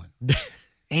get him one.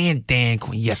 And Dan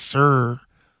Quinn, yes, sir.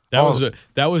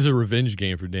 That was a revenge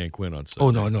game for Dan Quinn on Sunday.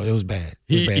 Oh no, it was bad.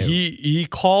 He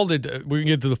called it. We can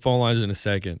get to the phone lines in a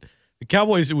second. The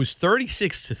Cowboys, it was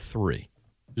 36-3,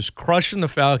 just crushing the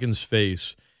Falcons'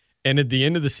 face. And at the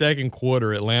end of the second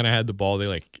quarter, Atlanta had the ball.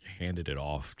 They handed it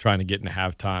off, trying to get into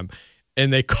halftime,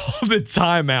 and they called a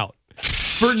timeout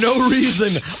for no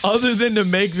reason other than to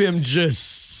make them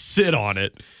just sit on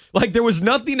it. Like there was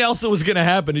nothing else that was going to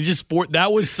happen.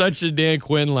 That was such a Dan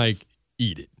Quinn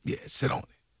eat it. Yeah, sit on it.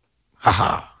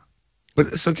 Haha. But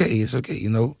it's okay. It's okay.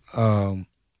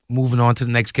 Moving on to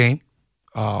the next game.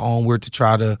 Onward to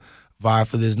try to vie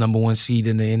for this number 1 seed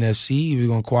in the NFC. We're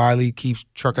going to quietly keep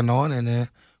trucking on, and we're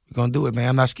going to do it, man.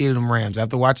 I'm not scared of them Rams.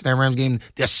 After watching that Rams game,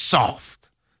 they're soft.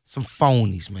 Some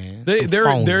phonies, man.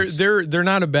 They're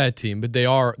not a bad team, but they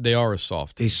are a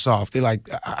soft team. They soft. They I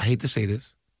hate to say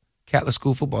this. Catholic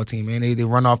school football team, man. They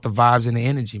run off the vibes and the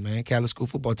energy, man. Catholic school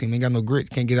football team. They ain't got no grit.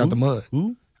 Can't get out the mud.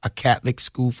 Who? A Catholic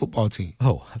school football team.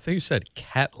 Oh, I thought you said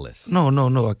catless. No.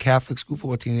 A Catholic school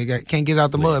football team. They can't get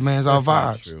out the mud, man. It's all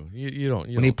That's vibes. not true. You don't.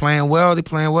 When they playing well, they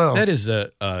playing well. That is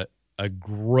a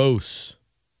gross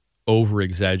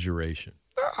over-exaggeration.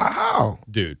 How?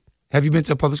 Dude. Have you been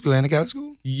to a public school and a Catholic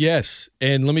school? Yes,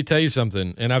 and let me tell you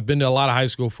something, and I've been to a lot of high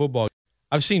school football.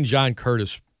 I've seen John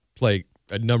Curtis play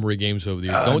a number of games over the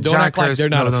years. Don't act like they're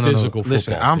not a physical football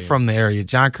Listen, I'm team. from the area.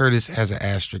 John Curtis has an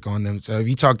asterisk on them. So if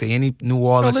you talk to any New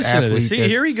Orleans athlete, see,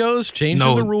 here he goes,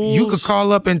 changing the rules. You could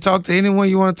call up and talk to anyone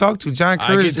you want to talk to. John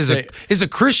Curtis is a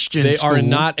Christian school. They are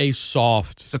not a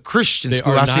soft. It's a Christian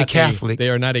school. I say Catholic. They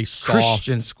are not a soft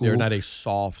Christian school. They're not a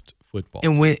soft football.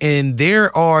 And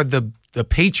there are the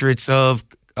patriots of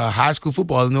high school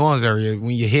football in the New Orleans area.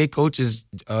 When your head coach is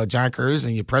John Curtis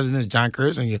and your president is John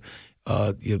Curtis and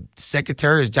your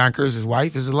secretary is John Curtis'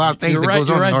 wife. There's a lot of things that goes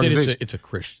on in the organization. It's a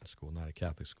Christian school, not a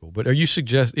Catholic school. But are you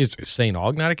suggesting is St.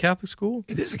 Aug not a Catholic school?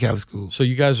 It is a Catholic school. So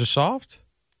you guys are soft?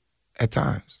 At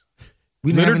times.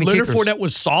 We didn't have any Leonard kickers. Fournette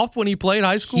was soft when he played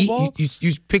high school ball?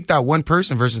 You picked out one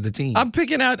person versus the team. I'm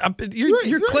picking out.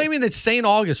 You're claiming that St.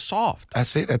 Aug is soft. I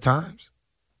say it at times.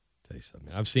 Tell you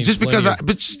something. I've seen Just because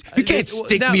you can't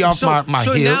stick me off my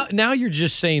so hill. now you're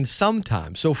just saying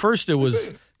sometimes. So first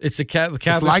it's a Catholic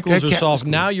like schools a are Catholic soft. school.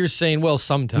 Now you're saying, well,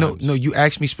 sometimes. No, you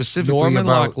asked me specifically Norman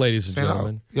about Locke, ladies and St. Aug.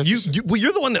 gentlemen. Yes,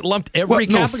 You're the one that lumped every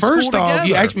Catholic first school off, together.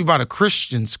 you asked me about a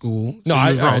Christian school. So No,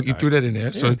 you was I- wrong. You threw that in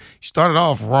there. So you started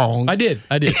off wrong. I did.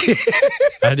 I did.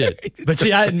 But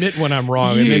see, I admit when I'm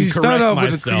wrong and then correct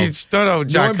myself. You start off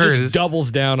with John Norm Curtis. just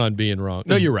doubles down on being wrong.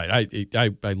 No, you're right.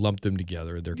 I lumped them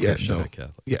together. They're Christian, not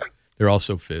Catholic. Yeah. They're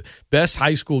also fit. Best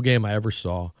high school game I ever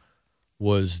saw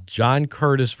was John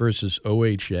Curtis versus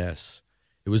OHS.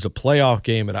 It was a playoff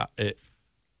game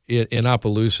in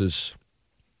Opelousas.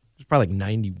 It was probably like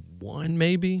 91,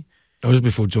 maybe. That was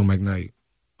before Joe McKnight.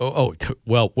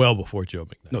 Well before Joe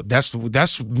McKnight. No,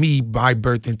 that's me by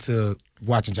birth into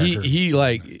watching John Curtis.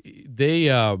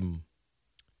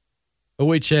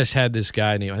 OHS had this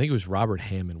guy named, I think it was Robert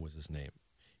Hammond was his name.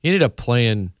 He ended up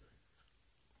playing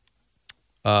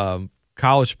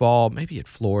college ball, maybe at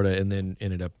Florida, and then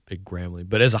ended up at Grambling.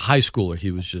 But as a high schooler, he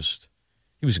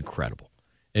was incredible.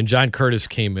 And John Curtis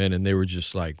came in, and they were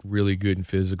just like really good and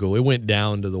physical. It went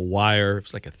down to the wire. It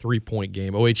was like a 3-point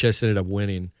game. OHS ended up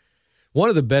winning. One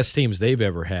of the best teams they've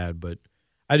ever had, but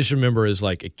I just remember as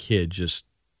like a kid,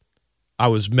 I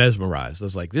was mesmerized. I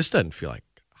was like, this doesn't feel like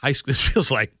high school. This feels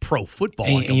like pro football.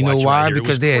 And you know why?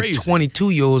 Because they had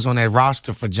 22-year-olds on that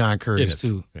roster for John Curtis,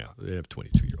 too. Yeah, they have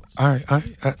 22-year-olds. All right.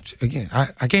 Again,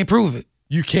 I can't prove it.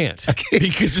 You can't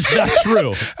because it's not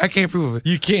true. I can't prove it.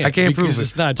 You can't. I can't prove it.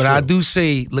 It's not but true. I do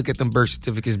say, look at them birth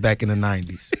certificates back in the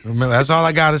 90s. Remember, that's all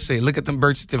I got to say. Look at them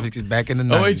birth certificates back in the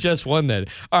 90s. OHS won that.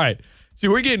 All right. See,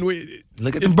 look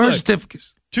at them birth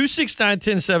certificates.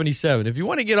 269-1077. If you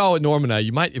want to get all with Norm and I,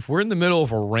 you might, if we're in the middle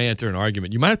of a rant or an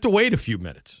argument, you might have to wait a few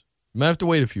minutes.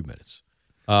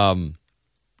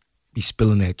 Be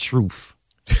spilling that truth.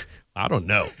 I don't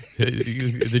know.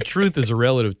 The truth is a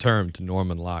relative term to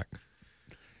Norman Locke.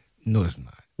 No, it's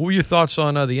not. What were your thoughts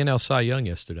on the NL Cy Young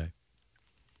yesterday?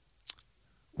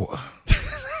 Well,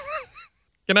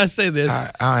 can I say this?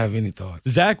 I don't have any thoughts.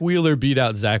 Zach Wheeler beat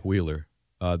out Zach Wheeler.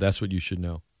 That's what you should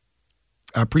know.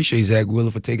 I appreciate Zach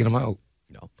Wheeler for taking him out.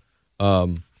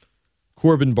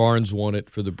 Corbin Barnes won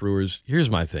it for the Brewers. Here's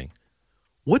my thing.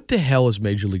 What the hell is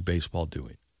Major League Baseball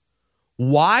doing?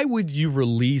 Why would you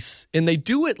release, and they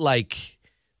do it like,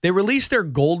 they release their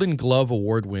Golden Glove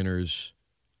Award winners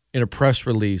in a press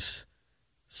release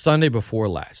Sunday before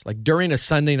last, like during a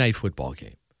Sunday night football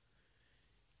game.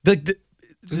 The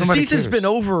season's been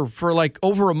over for like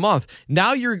over a month.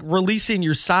 Now you're releasing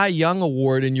your Cy Young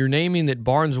Award and you're naming that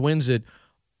Barnes wins it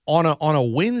on a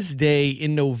Wednesday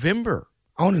in November.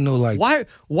 I want to know, like,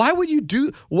 why would you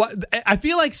do what? I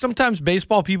feel like sometimes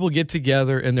baseball people get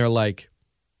together and they're like,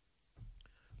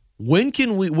 when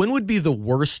would be the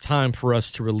worst time for us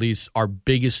to release our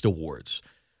biggest awards?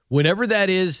 Whenever that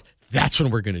is, that's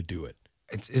when we're going to do it.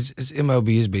 It's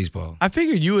MLB, it's baseball. I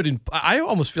figured you would. I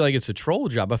almost feel like it's a troll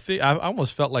job. I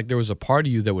almost felt like there was a part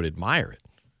of you that would admire it.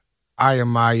 I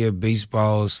admire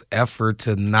baseball's effort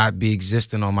to not be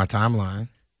existing on my timeline.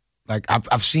 Like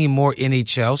I've seen more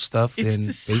NHL stuff than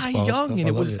baseball Cy Young, stuff. and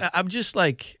it was. I'm just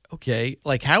like, okay,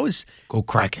 like how is go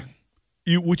Kraken?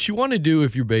 What you want to do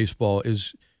if you're baseball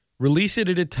is release it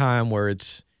at a time where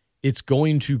it's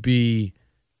going to be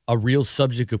a real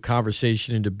subject of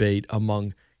conversation and debate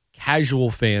among casual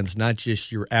fans, not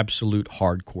just your absolute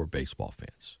hardcore baseball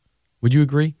fans. Would you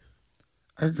agree?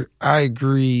 I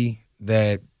agree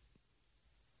that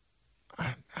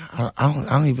I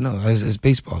don't even know. It's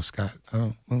baseball, Scott.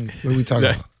 What are we talking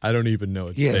about? I don't even know.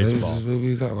 It's Yeah, baseball. what are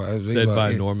we talking about? It's Said baseball.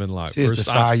 by Norman Locke. See, it's the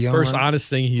Cy Young First one. honest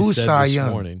thing he Who's said Cy this Young?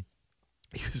 morning.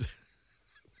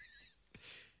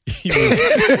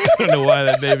 I don't know why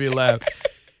that made me laugh.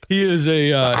 He is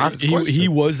he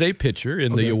was a pitcher,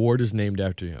 and the award is named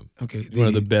after him. Okay, one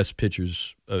of the best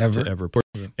pitchers to ever.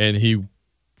 And it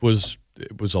was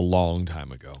a long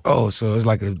time ago. Oh, so it's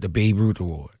like the Babe Ruth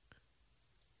Award.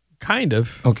 Kind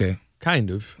of. Okay.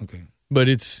 Kind of. Okay. But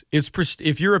it's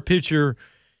if you're a pitcher,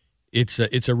 it's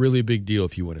a really big deal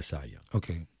if you win a Cy Young.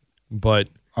 Okay. But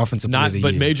offensive player of the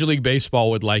but year. Major League Baseball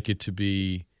would like it to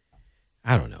be,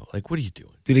 I don't know, like what are you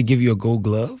doing? Do they give you a gold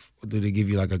glove, or do they give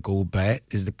you like a gold bat?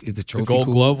 Is the trophy the Gold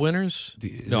cool? Glove winners?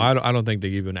 I don't think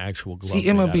they give you an actual glove. See,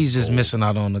 MLB's just missing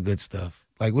out on the good stuff.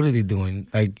 Like, what are they doing?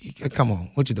 Like, come on,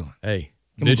 what you doing? Hey,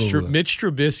 Mitch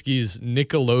Trubisky's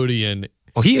Nickelodeon.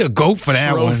 Oh, he a GOAT for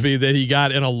that trophy that he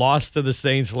got in a loss to the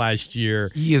Saints last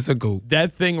year. He is a GOAT.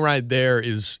 That thing right there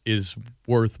is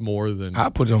worth more than I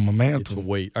put it on my mantle. It's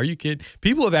weight. Are you kidding?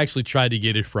 People have actually tried to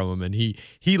get it from him, and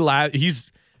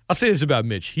he's. I'll say this about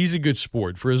Mitch: he's a good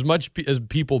sport. For as much as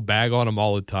people bag on him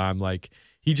all the time, like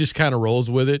he just kind of rolls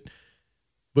with it.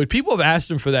 But people have asked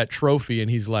him for that trophy,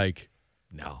 and he's like,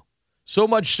 no. So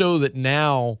much so that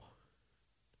now,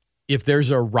 if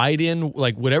there's a write-in,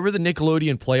 like whatever the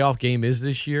Nickelodeon playoff game is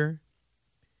this year,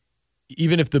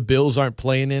 even if the Bills aren't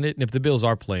playing in it, and if the Bills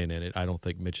are playing in it, I don't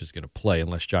think Mitch is going to play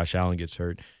unless Josh Allen gets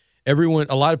hurt. A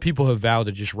lot of people have vowed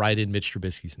to just write in Mitch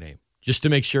Trubisky's name just to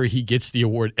make sure he gets the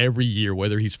award every year,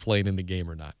 whether he's playing in the game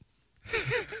or not.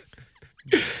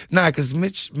 Nah, because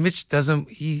Mitch doesn't.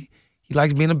 He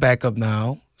likes being a backup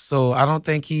now, so I don't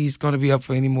think he's going to be up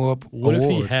for any more What awards.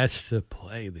 if he has to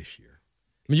play this year?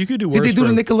 I mean, you could do worse. Did they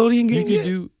do the Nickelodeon game? You could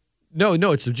do. No,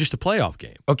 it's just a playoff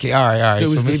game. Okay, all right. It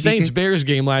was so the Saints-Bears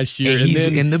game last year, and he's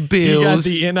then in the Bills.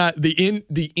 He got the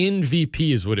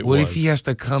MVP is what it was. What if he has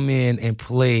to come in and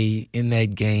play in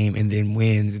that game and then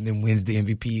wins the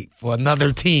MVP for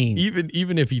another team?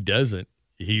 Even if he doesn't,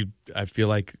 I feel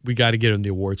like we got to get him the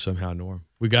award somehow, Norm.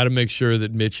 We got to make sure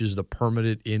that Mitch is the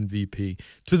permanent MVP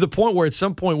to the point where at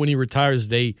some point when he retires,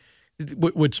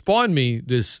 what spawned me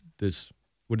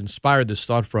what inspired this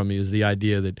thought from me is the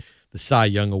idea that the Cy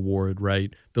Young Award,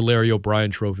 right? The Larry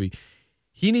O'Brien Trophy.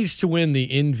 He needs to win the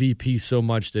MVP so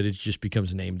much that it just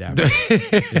becomes named after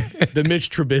him. The Mitch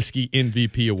Trubisky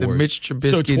MVP Award. The Mitch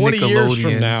Trubisky So 20 years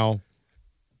from Nickelodeon. now,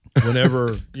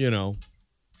 whenever,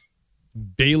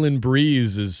 Balin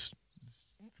Breeze is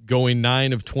going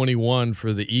 9 of 21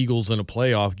 for the Eagles in a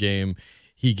playoff game,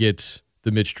 he gets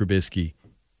the Mitch Trubisky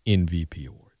MVP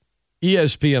Award.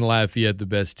 ESPN Lafayette, the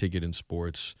best ticket in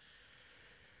sports.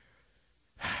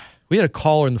 We had a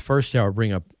caller in the first hour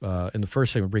bring up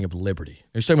Liberty.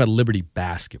 They're talking about Liberty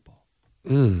basketball.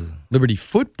 Liberty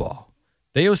football.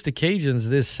 They host the Cajuns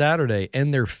this Saturday,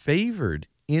 and they're favored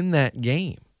in that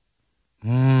game.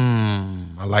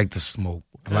 I like the smoke.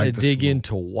 I like the dig smoke.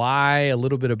 into why, a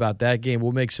little bit about that game.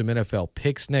 We'll make some NFL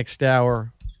picks next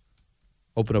hour.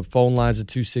 Open up phone lines at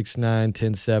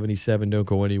 269-1077. Don't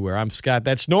go anywhere. I'm Scott.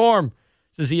 That's Norm.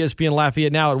 This is ESPN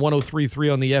Lafayette now at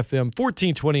 103.3 on the FM,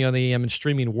 1420 on the AM, and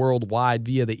streaming worldwide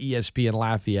via the ESPN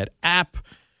Lafayette app.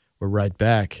 We're right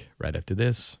back right after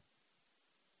this.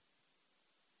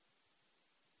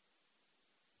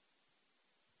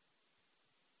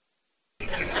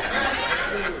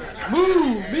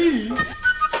 Move me.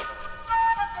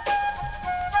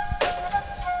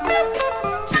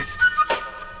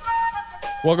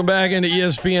 Welcome back into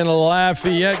ESPN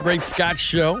Lafayette. Great Scott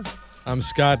Show. I'm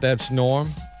Scott. That's Norm.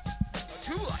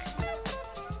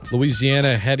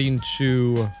 Louisiana heading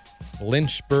to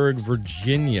Lynchburg,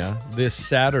 Virginia this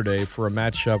Saturday for a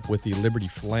matchup with the Liberty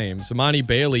Flames. Imani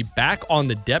Bailey back on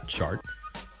the depth chart.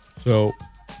 So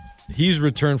he's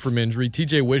returned from injury.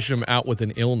 TJ Wisham out with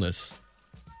an illness.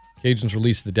 Cajuns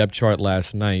released the depth chart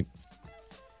last night.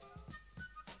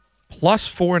 Plus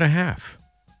 4.5.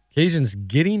 Cajuns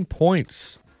getting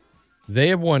points. They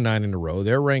have won 9 in a row.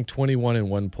 They're ranked 21 in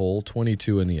one poll,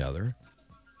 22 in the other.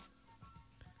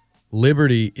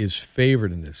 Liberty is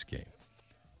favored in this game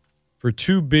for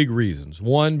two big reasons.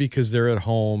 One, because they're at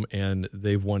home and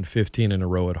they've won 15 in a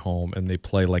row at home and they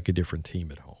play like a different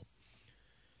team at home.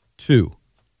 Two,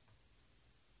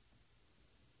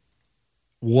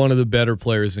 one of the better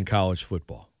players in college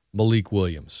football, Malik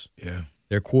Williams. Yeah.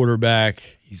 Their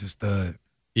quarterback, He's a stud.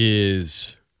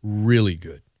 is really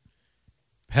good.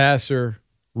 Passer,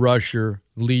 rusher,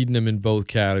 leading them in both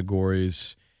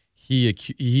categories. He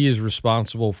is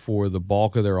responsible for the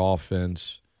bulk of their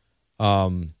offense,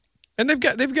 and they've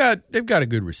got a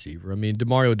good receiver. I mean,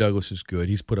 Demario Douglas is good.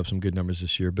 He's put up some good numbers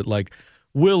this year. But like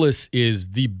Willis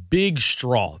is the big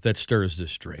straw that stirs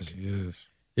this drink.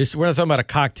 Yes. We're not talking about a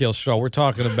cocktail straw. We're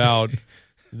talking about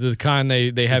the kind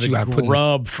they have it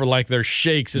grub for like their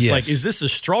shakes. It's like, is this a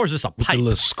straw or is this a pipe? With a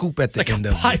little scoop at the end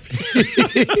of pipe.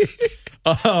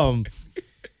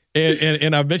 it.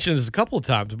 And I've mentioned this a couple of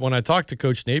times. When I talked to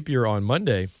Coach Napier on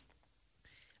Monday,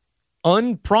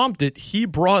 unprompted, he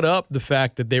brought up the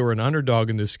fact that they were an underdog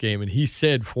in this game, and he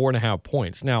said 4.5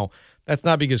 points. Now, that's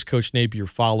not because Coach Napier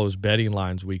follows betting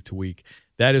lines week to week.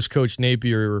 That is Coach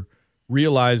Napier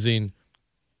realizing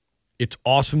it's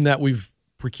awesome that we've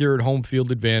procured home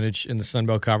field advantage in the Sun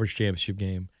Belt Conference Championship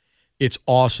game. It's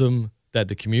awesome that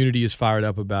the community is fired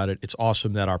up about it. It's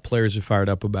awesome that our players are fired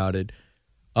up about it.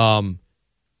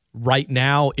 Right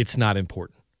now, it's not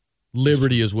important.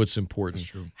 Liberty is what's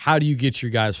important. How do you get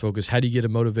your guys focused? How do you get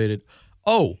them motivated?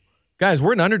 Oh, guys,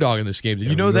 we're an underdog in this game. Do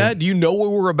you know that? Do you know where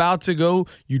we're about to go?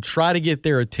 You try to get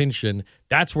their attention.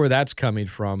 That's where that's coming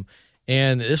from.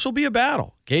 And this will be a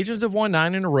battle. Cajuns have won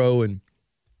 9 in a row, and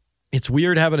it's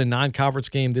weird having a non-conference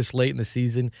game this late in the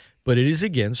season, but it is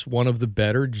against one of the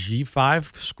better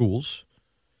G5 schools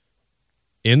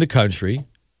in the country.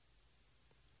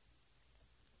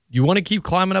 You want to keep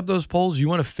climbing up those polls? You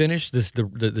want to finish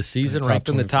the season ranked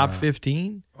in the top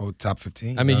 15? Oh, top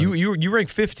 15. I mean, you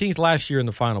ranked 15th last year in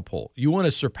the final poll. You want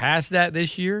to surpass that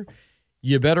this year?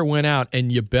 You better win out,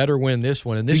 and you better win this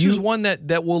one. And this is one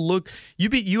that will look – you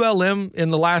beat ULM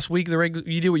in the last week.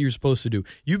 You did what you were supposed to do.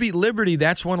 You beat Liberty.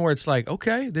 That's one where it's like,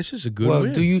 okay, this is a good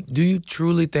win. Do you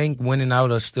truly think winning out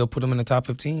will still put them in the top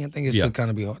 15? I think it's still kind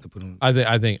of be hard to put them.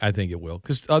 I think it will,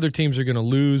 because other teams are going to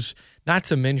lose. Not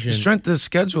to mention the strength of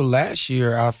schedule last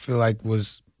year, I feel like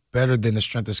was better than the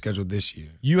strength of schedule this year.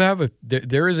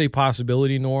 There is a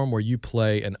possibility, Norm, where you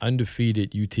play an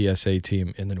undefeated UTSA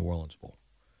team in the New Orleans Bowl.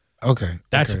 Okay.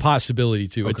 That's a possibility,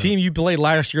 too. Okay. A team you played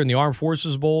last year in the Armed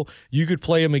Forces Bowl, you could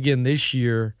play them again this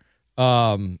year,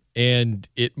 and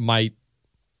it might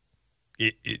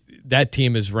that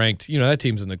team is ranked, that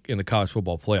team's in the college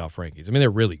football playoff rankings. I mean, they're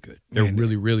really good. They're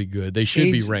really, really good. They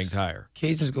should be ranked higher.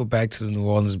 Cajuns go back to the New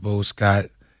Orleans Bowl,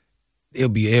 Scott. It'll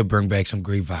bring back some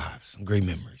great vibes, some great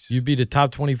memories. You beat a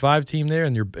top 25 team there,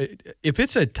 and if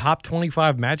it's a top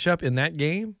 25 matchup in that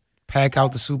game, pack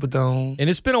out the Superdome. And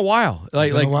it's been a while.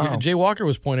 Like Jay Walker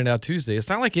was pointing out Tuesday, it's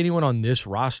not like anyone on this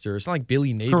roster. It's not like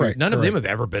Billy Navy. None of them have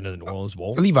ever been in the New Orleans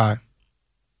Bowl. Levi.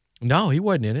 No, he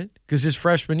wasn't in it, because his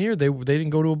freshman year they didn't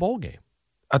go to a bowl game.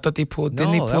 I thought they pulled.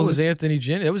 No, that was Anthony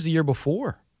Jennings. That was the year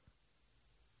before.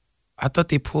 I thought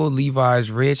they pulled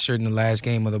Levi's red shirt in the last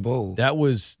game of the bowl. That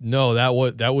was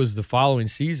the following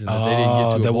season that they didn't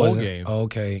get to a bowl game.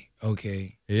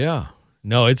 Okay. Yeah.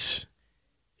 No, it's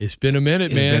been a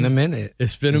minute, man.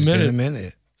 It's been a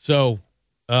minute. So,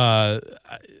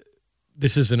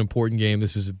 this is an important game.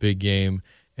 This is a big game,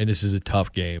 and this is a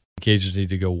tough game. Cajuns need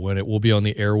to go win it. We'll be on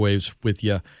the airwaves with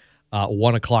you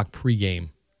 1 o'clock pregame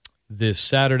this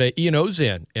Saturday. Ian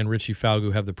Ozan and Richie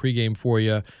Falgu have the pregame for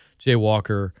you. Jay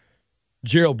Walker,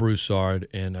 Gerald Broussard,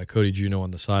 and Cody Juneau on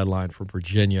the sideline from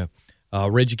Virginia.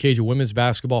 Reggie Cajun women's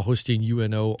basketball hosting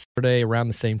UNO Saturday around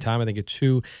the same time. I think at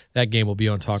 2. That game will be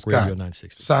on Talk Radio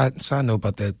 960. Side note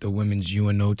about that, the women's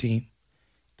UNO team,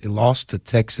 they lost to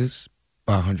Texas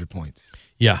by 100 points.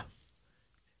 Yeah.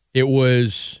 It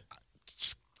was...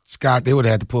 Scott, they would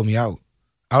have had to pull me out.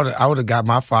 I would have got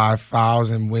my 5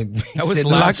 fouls and went. That was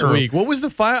last week. What was the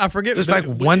final? I forget. It was like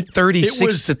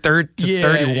 136 to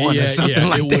 31 or something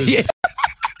like that.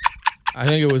 I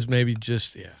think it was maybe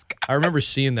just, I remember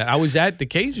seeing that. I was at the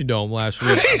Cajun Dome last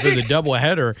week for the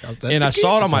doubleheader, and I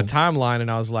saw it on my timeline, and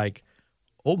I was like,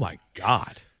 oh, my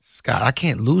God. Scott, I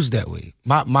can't lose that way.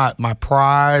 My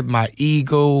pride, my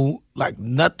ego, like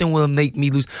nothing will make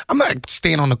me lose. I'm not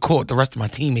staying on the court, the rest of my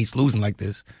teammates losing like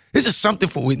this. This is something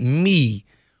with me.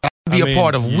 I'll be a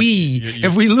part of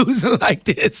if we losing like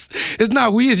this. It's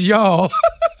not we, it's y'all.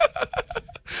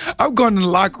 I'm going to the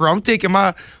locker room. I'm taking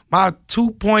my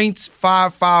 2 points,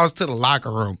 5 fouls to the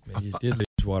locker room. Man, you did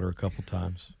lose water a couple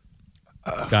times.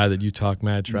 Guy that you talk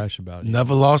mad trash about.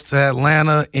 Never lost to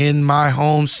Atlanta in my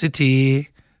home city.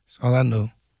 That's all I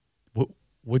know.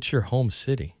 What's your home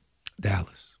city?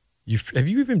 Dallas. Have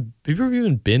you ever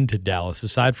even been to Dallas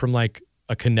aside from like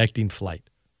a connecting flight?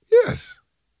 Yes.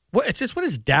 What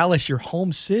is Dallas your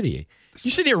home city? You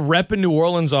sit here repping New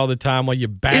Orleans all the time while you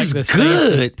bag the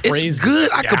Saints. It's good.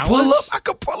 I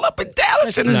could pull up in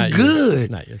Dallas, and it's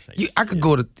good. I could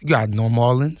go to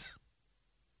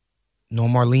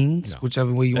New Orleans,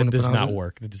 whichever way you want to pronounce it. That does not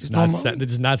work. That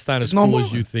does not sound as cool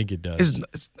as you think it does.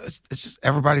 It's just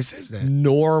everybody says that.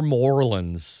 Norm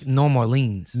Orleans. Norm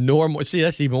Orleans. See,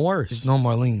 that's even worse. It's Norm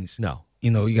Orleans. No. You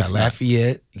know, you got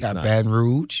Lafayette, you got not. Baton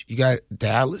Rouge, you got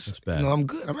Dallas. That's bad. You know, I'm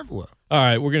good. I'm everywhere. All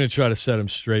right, we're going to try to set them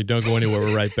straight. Don't go anywhere.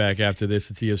 We're right back after this.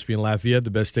 It's ESPN Lafayette,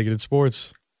 the best ticket in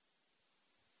sports.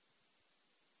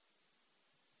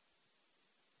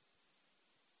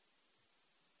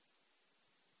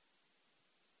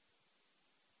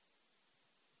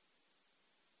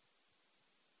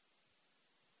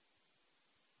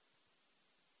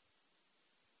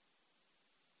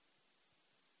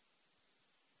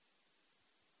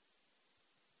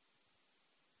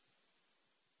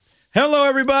 Hello,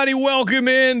 everybody. Welcome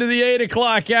into the 8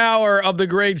 o'clock hour of the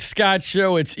Great Scott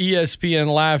Show. It's ESPN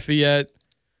Lafayette.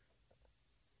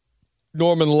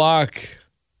 Norman Locke,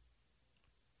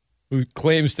 who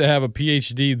claims to have a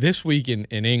PhD this week in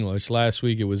English. Last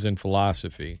week it was in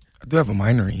philosophy. I do have a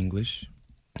minor in English.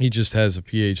 He just has a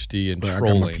PhD in But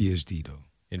trolling. I got my PhD, though.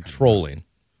 In trolling.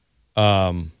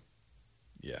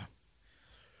 Yeah.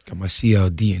 Got my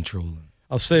CLD in trolling.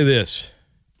 I'll say this.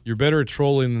 You're better at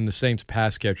trolling than the Saints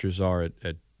pass catchers are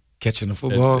at Catching the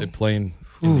football. at playing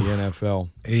in the NFL.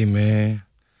 Hey, man.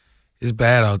 It's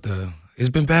bad out there. It's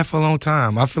been bad for a long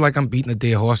time. I feel like I'm beating a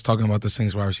dead horse talking about the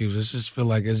Saints wide receivers. I just feel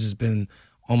like it's just been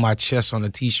on my chest on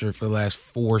a T-shirt for the last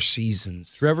 4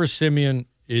 seasons. Trevor Siemian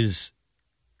is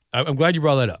 – I'm glad you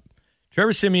brought that up.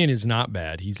 Trevor Siemian is not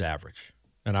bad. He's average,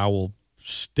 and I will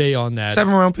stay on that.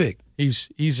 7th-round pick.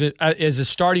 As a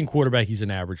starting quarterback, he's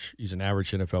an average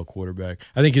NFL quarterback.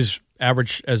 I think his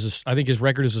record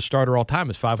as a starter all time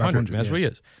is 500. I mean, that's what he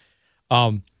is.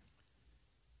 When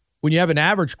you have an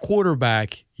average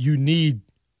quarterback, you need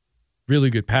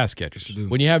really good pass catchers.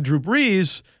 When you have Drew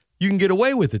Brees, you can get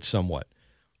away with it somewhat.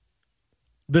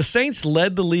 The Saints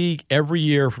led the league every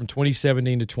year from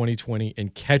 2017 to 2020 in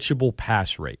catchable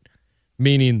pass rate,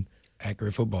 meaning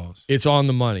accurate footballs. It's on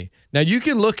the money. Now, you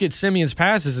can look at Simeon's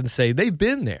passes and say they've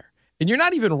been there. And you're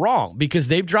not even wrong because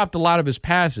they've dropped a lot of his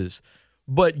passes.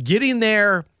 But getting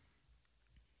there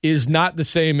is not the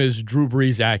same as Drew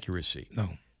Brees' accuracy.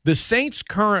 No. The Saints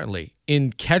currently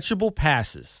in catchable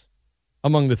passes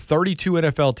among the 32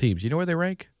 NFL teams, you know where they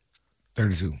rank?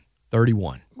 32.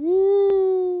 31.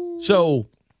 Ooh. So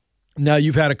now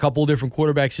you've had a couple of different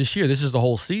quarterbacks this year. This is the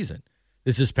whole season.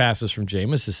 This is passes from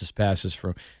Jameis. This is passes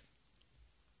from...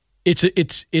 It's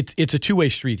a two-way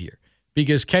street here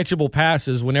because catchable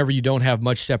passes, whenever you don't have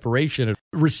much separation,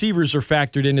 receivers are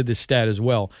factored into this stat as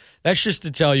well. That's just to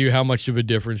tell you how much of a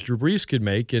difference Drew Brees could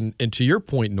make. And to your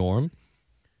point, Norm,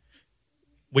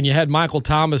 when you had Michael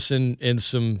Thomas and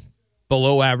some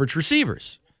below-average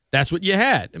receivers, that's what you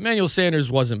had. Emmanuel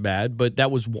Sanders wasn't bad, but that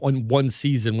was one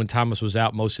season when Thomas was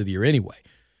out most of the year anyway.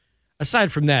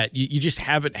 Aside from that, you just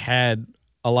haven't had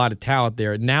a lot of talent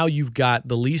there. Now you've got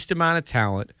the least amount of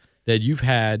talent that you've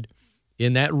had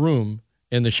in that room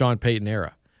in the Sean Payton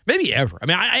era. Maybe ever. I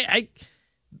mean,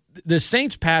 the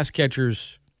Saints pass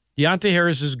catchers, Deontay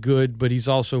Harris is good, but he's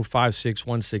also 5'6",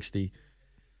 160.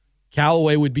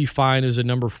 Callaway would be fine as a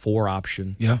number 4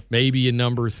 option. Yeah. Maybe a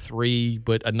number 3,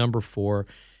 but a number 4.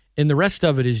 And the rest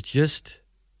of it is just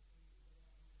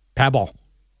bad ball.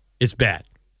 It's bad.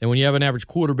 And when you have an average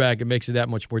quarterback, it makes it that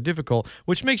much more difficult,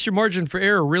 which makes your margin for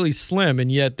error really slim,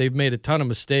 and yet they've made a ton of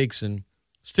mistakes and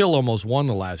still almost won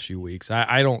the last few weeks.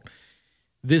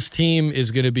 This team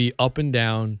is going to be up and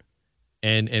down,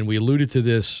 and we alluded to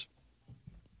this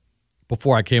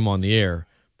before I came on the air,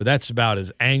 but that's about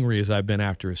as angry as I've been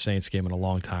after a Saints game in a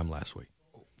long time last week.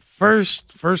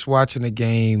 First watching the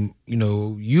game,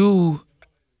 you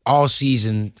all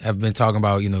season have been talking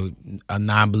about, a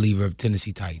non-believer of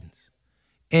Tennessee Titans.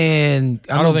 And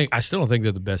I still don't think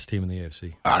they're the best team in the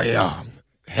AFC.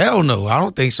 Hell no, I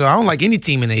don't think so. I don't like any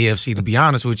team in the AFC, to be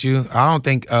honest with you. I don't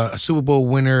think a Super Bowl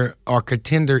winner or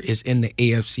contender is in the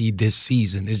AFC this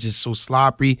season. It's just so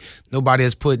sloppy. Nobody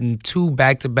has putting 2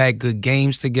 back-to-back good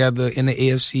games together in the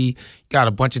AFC. Got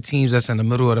a bunch of teams that's in the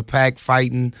middle of the pack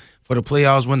fighting for the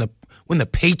playoffs when the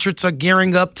Patriots are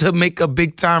gearing up to make a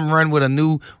big-time run with a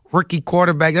new rookie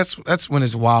quarterback. That's when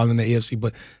it's wild in the AFC,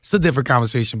 but it's a different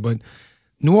conversation. But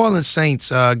New Orleans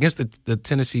Saints against the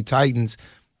Tennessee Titans,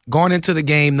 going into the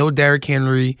game, no Derrick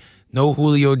Henry, no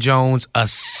Julio Jones, a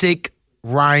sick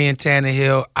Ryan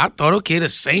Tannehill. I thought, okay,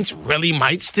 the Saints really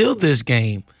might steal this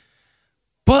game.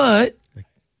 But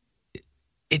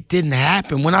it didn't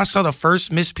happen. When I saw the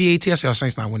first missed PAT, I said,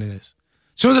 Saints not winning this.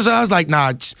 As soon as I was like,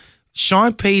 nah,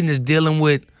 Sean Payton is dealing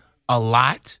with a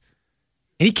lot.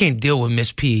 And he can't deal with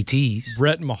missed PATs.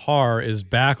 Brett Maher is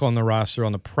back on the roster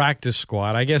on the practice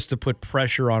squad, I guess to put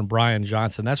pressure on Brian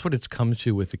Johnson. That's what it's come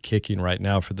to with the kicking right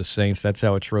now for the Saints. That's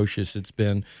how atrocious it's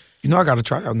been. I got to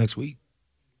try out next week.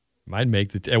 Might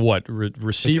make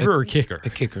receiver or kicker? A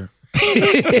kicker.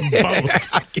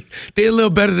 Both. They're a little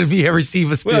better than me at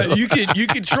receiver still. Well, you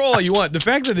control all you want. The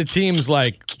fact that the team's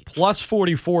like plus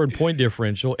 44 in point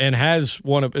differential and is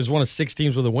one of 6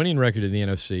 teams with a winning record in the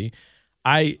NFC,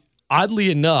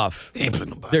 oddly enough,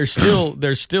 they're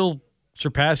still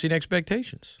surpassing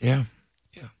expectations. Yeah.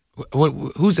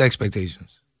 Whose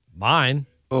expectations? Mine.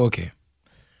 Oh, okay.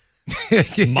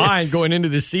 Mine going into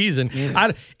the season.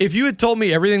 Yeah. If you had told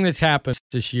me everything that's happened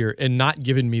this year and not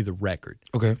given me the record,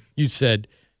 okay, you said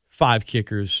 5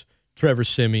 kickers, Trevor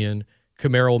Siemian,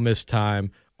 Kamara will miss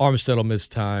time, Armstead will miss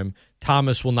time,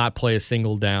 Thomas will not play a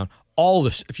single down. All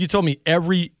this. If you told me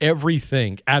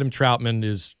everything, Adam Troutman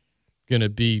is going to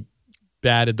be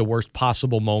bad at the worst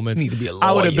possible moments,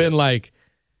 I would have been like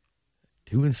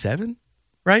 2-7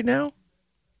 right now.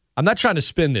 I'm not trying to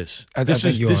spin this. This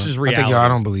is reality. I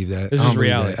don't believe that. This is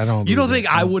reality. I don't. You don't think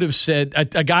I would have said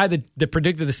a guy that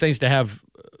predicted the Saints to have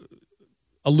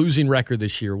a losing record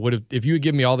this year would have, if you had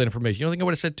given me all that information? You don't think I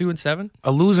would have said 2-7?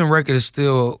 A losing record is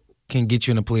still can get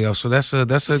you in the playoffs. So that's a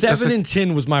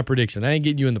 7-10 was my prediction. That ain't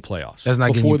getting you in the playoffs. That's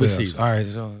not before getting you the playoffs. season.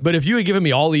 All right. But if you had given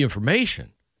me all the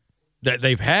information that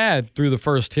they've had through the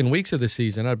first 10 weeks of the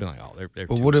season, I'd been like, oh, they're.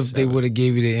 But what if they would have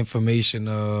gave you the information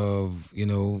of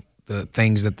the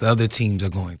things that the other teams are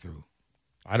going through?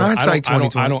 I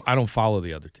don't follow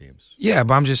the other teams. Yeah,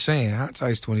 but I'm just saying,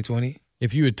 hindsight's 2020.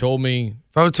 If you had told me,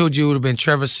 if I would have told you it would have been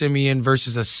Trevor Siemian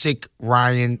versus a sick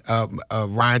Ryan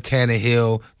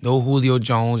Tannehill, no Julio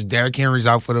Jones, Derrick Henry's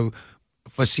out for the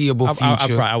foreseeable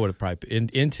future. I would have probably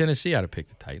in Tennessee. I'd have picked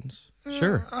the Titans.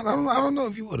 Sure. I don't know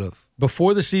if you would have.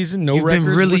 Before the season, record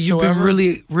whatsoever. You've been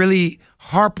really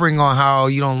harping on how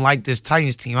you don't like this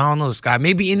Titans team. I don't know, Scott.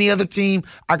 Maybe any other team,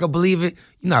 I could believe it.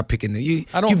 You're not picking it.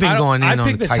 You've been going in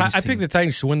on the Titans team. I picked the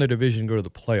Titans to win the division and go to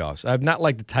the playoffs. I've not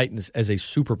liked the Titans as a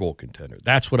Super Bowl contender.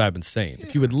 That's what I've been saying. Yeah.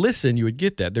 If you would listen, you would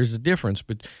get that. There's a difference,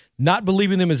 but not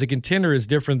believing them as a contender is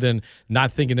different than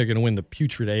not thinking they're going to win the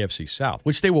putrid AFC South,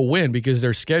 which they will win because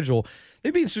their schedule.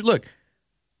 Look,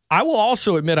 I will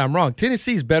also admit I'm wrong.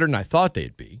 Tennessee's better than I thought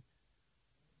they'd be.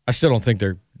 I still don't think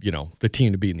they're, the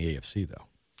team to beat in the AFC though.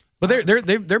 But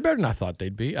they're better than I thought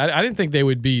they'd be. I didn't think they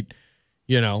would beat,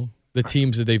 the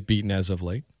teams that they've beaten as of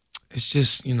late. It's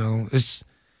just,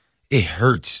 it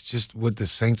hurts just what the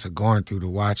Saints are going through, to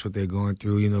watch what they're going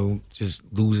through, just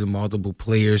losing multiple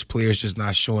players just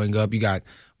not showing up. You got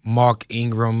Mark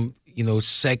Ingram,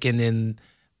 second in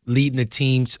leading the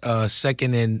team,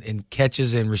 second in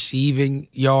catches and receiving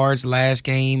yards last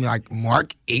game. Like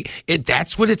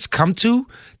that's what it's come to,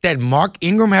 that Mark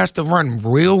Ingram has to run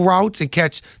real routes and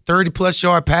catch 30-plus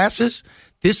yard passes.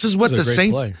 This is what the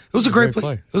Saints. Play. It was a great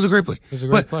play. It was a great play. It was a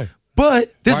great play.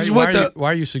 But this is what why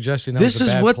are you suggesting that this was a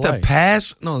is bad what play? the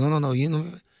pass. No.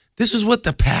 This is what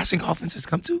the passing offense has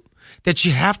come to. That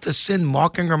you have to send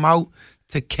Mark Ingram out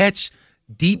to catch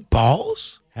deep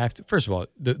balls. First of all,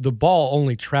 the ball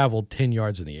only traveled 10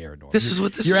 yards in the air. Norm.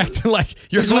 You're acting like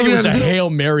it was a Hail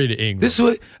Mary to Ingram. This is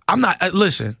what I'm not.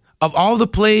 Listen, of all the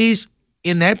plays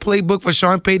in that playbook for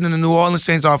Sean Payton and the New Orleans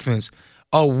Saints offense,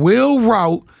 a wheel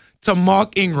route to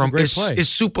Mark Ingram is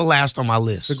super last on my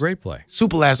list. It's a great play.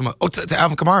 Super last on my to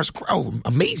Alvin Kamara.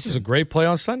 Amazing. It was a great play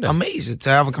on Sunday. Amazing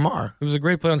to Alvin Kamara. It was a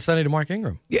great play on Sunday to Mark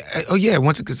Ingram. Yeah. Oh yeah.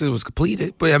 Once it was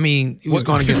completed, but I mean, he was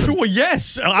going against. Well,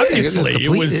 yes, obviously it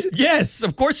was. Yes,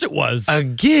 of course it was.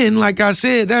 Again, like I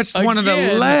said, that's one of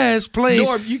the last plays.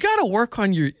 Norm, you got to work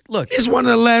on your look. It's one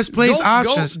of the last plays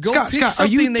options. Go Scott, are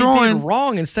you throwing they did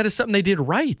wrong instead of something they did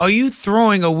right? Are you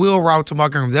throwing a wheel route to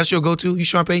Mark Ingram? That's your go-to. You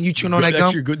Sean Payton? You chewing on that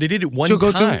gum? They did it one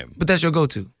time. But that's your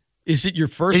go-to. Is it your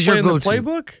first play in the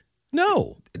playbook?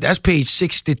 No. That's page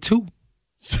 62.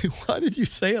 Why did you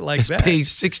say it like that? It's page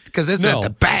 60 because it's at the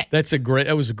back. That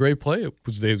was a great play. It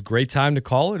was a great time to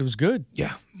call it. It was good.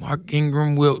 Yeah. Mark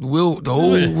Ingram will the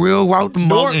whole real route to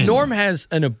Mark Ingram. Norm has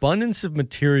an abundance of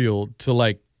material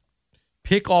to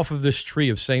pick off of this tree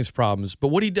of Saints problems. But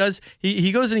what he does,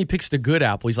 he goes and he picks the good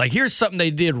apple. He's like, here's something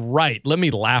they did right. Let me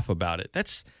laugh about it.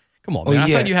 Come on, man.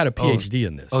 I thought you had a PhD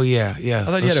in this. Oh, yeah. I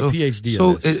thought you had a PhD in this.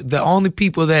 So the only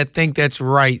people that think that's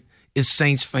right is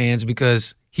Saints fans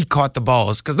because he caught the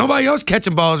balls. Because nobody else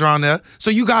catching balls around there. So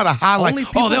you got to highlight,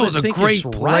 that was a great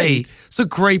play. Right. It's a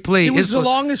great play. It was the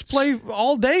longest play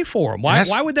all day for him.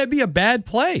 Why would that be a bad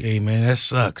play? Hey, man, that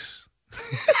sucks.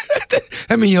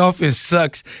 I mean, your offense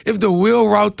sucks. If the old wheel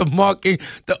route to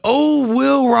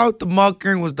Mark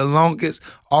Ingram was the longest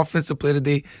offensive play of the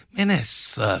day, man, that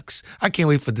sucks. I can't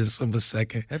wait for December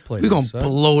 2nd. We're going to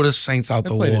blow the Saints out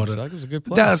the water. It was a good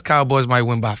play. The Dallas Cowboys might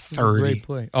win by 30. Great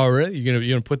play. Oh, really? You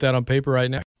gonna put that on paper right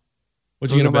now?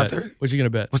 What you gonna bet? What you gonna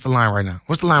bet? What's the line right now?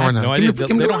 No idea. They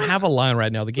don't have a line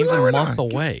right now. The game's a month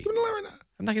away. Give me the line right now.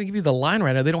 I'm not going to give you the line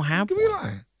right now. They don't have Give me a one.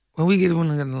 line. When we get one,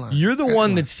 the line. You're the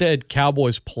one that said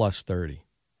Cowboys plus 30.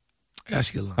 I gotta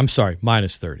see a line. I'm sorry,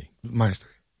 minus 30. Minus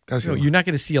 30. Gotta see a line. You're not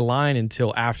going to see a line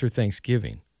until after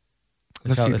Thanksgiving.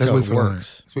 Let's That's wait how for it the line.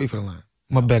 works. Let's wait for the line.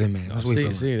 I'm a betting man. Let's wait for the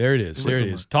line. See, there it is. Let's wait There for it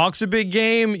the is. line. Talk's a big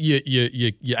game.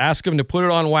 You ask him to put it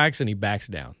on wax, and he backs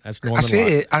down. That's Norman I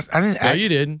said Locke. I didn't. No, you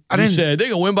didn't. I You didn't. said they're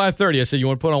going to win by 30. I said, you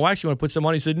want to put it on wax? You want to put some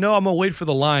money? He said, no, I'm going to wait for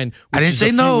the line. I didn't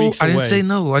say no. I didn't say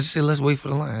no. no. I just said let's wait for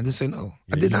the line. I didn't say no.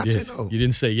 I did not say no. You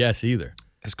didn't say yes either.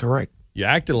 That's correct. You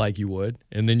acted like you would,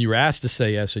 and then you were asked to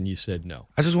say yes, and you said no.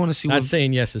 I just want to see Not what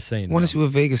saying yes is saying no. want to see what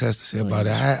Vegas has to say about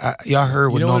it. Y'all heard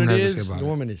what You know Norman what it has to is? say about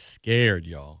Norman is scared,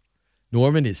 y'all.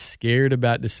 Norman is scared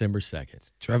about December 2nd.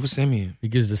 it. Trevor Siemian.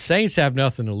 Because the Saints have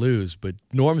nothing to lose, but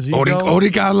Norm's ego. They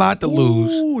got a lot to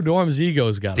lose. Ooh, Norm's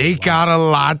ego's got They a lot. got a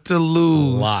lot to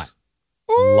lose. A lot.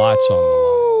 Lots on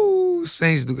the line.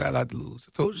 Saints do got a lot to lose.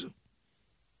 I told you.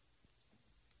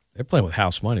 They're playing with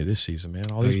house money this season, man.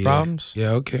 All these Yeah. problems. Yeah,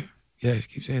 okay. Yeah, just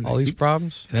keep saying that. All these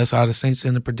problems. And that's how the Saints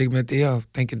in the predicament they are,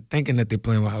 thinking that they're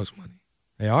playing with house money.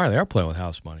 They are. They are playing with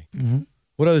house money. Mm-hmm.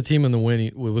 What other team in the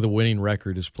with a winning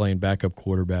record is playing backup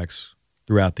quarterbacks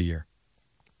throughout the year?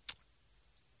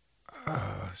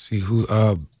 See who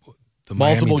the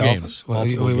Multiple Miami games. Dolphins. Well,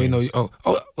 Multiple wait, games. no.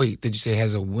 Wait. Did you say it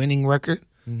has a winning record?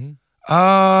 Mm-hmm.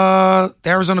 The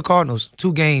Arizona Cardinals.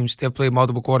 2 games they've played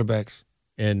multiple quarterbacks.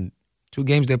 And 2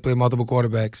 games they played multiple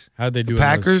quarterbacks. how'd they do?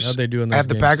 Packers. How'd they do in those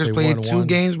After games? Packers They played won 2 one?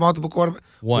 games multiple quarterbacks.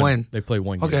 One. They played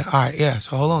one game. Okay. All right. Yeah.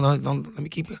 So hold on. Let me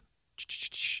keep it.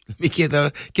 Let me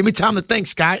give me time to think,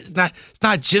 Scott. It's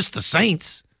not just the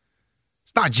Saints.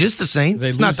 It's not just the Saints. They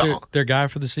It's lose not their guy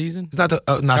for the season. It's not the.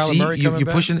 Now Kyler see, Murray coming you're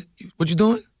back? pushing it. What you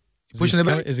doing? You pushing it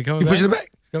back? Is he coming You back? pushing it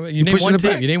back? You name pushing one it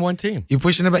team. back? You name one team. You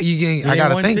pushing it back? I name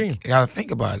gotta one think. team. I gotta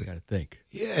think about it. Got to think.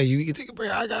 Yeah, you can take a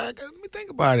break. I got let me think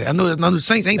about it. I know the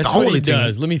Saints ain't That's the what only he team.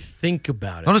 does. Let me think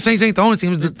about it. No, the Saints ain't the only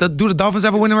team. Do the Dolphins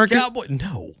have a winning record? Cowboy?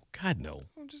 No. God, no.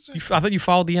 I thought you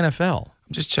followed the NFL.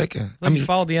 I'm just checking. I mean, you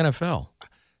followed the NFL.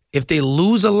 If they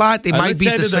lose a lot, they might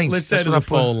beat the Saints. Let's That's head to what I the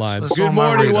put. phone lines. That's Good on my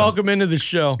morning. radar. Welcome into the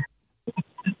show.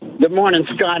 Good morning,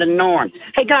 Scott and Norm.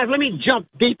 Hey, guys, let me jump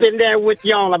deep in there with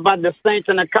y'all about the Saints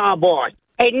and the Cowboys.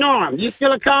 Hey, Norm, you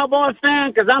still a Cowboys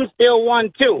fan? Because I'm still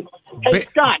one, too. Hey,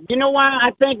 Scott, you know why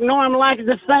I think Norm likes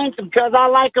the Saints? Because I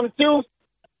like them, too.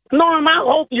 Norm, I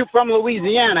hope you're from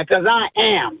Louisiana, because I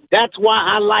am. That's why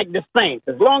I like the Saints.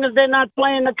 As long as they're not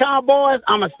playing the Cowboys,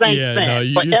 I'm a Saints fan.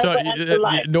 No, Forever and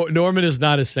life. Norman is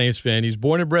not a Saints fan. He's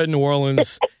born and bred in New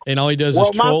Orleans, and all he does is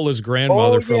troll his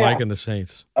grandmother for liking the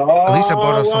Saints. At least I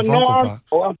bought her some Funko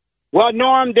Pops. Well,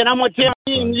 Norm, then I'm going to tell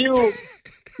me and you,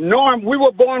 Norm, we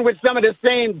were born with some of the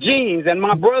same genes, and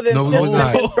my brother and No, we sister were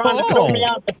not. have been trying to throw me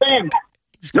out the family.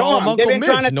 Just call him Norm, they've Uncle been Mitch,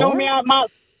 trying to throw me out my...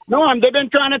 Norm, they've been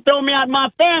trying to throw me out my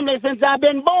family since I've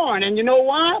been born. And you know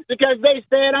why? Because they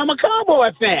said I'm a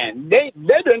Cowboy fan. They've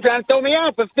been trying to throw me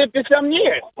out for 50-some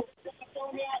years.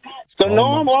 So,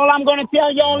 Norm, all I'm going to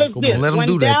tell y'all is this. Let them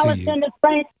do that to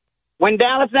you. When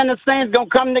Dallas and the Saints going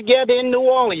to come together in New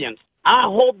Orleans,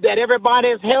 I hope that everybody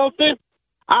is healthy.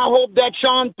 I hope that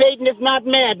Sean Payton is not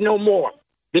mad no more.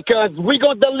 Because we're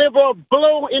going to deliver a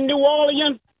blow in New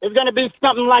Orleans. It's going to be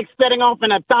something like setting off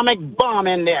an atomic bomb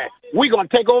in there. We're going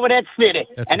to take over that city.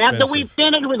 That's and after we offensive.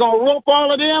 finish, we're going to rope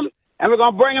all of them, and we're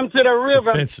going to bring them to the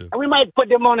river. offensive. And we might put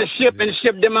them on a ship and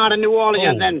ship them out of New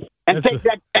Orleans and that's take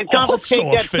that and confiscate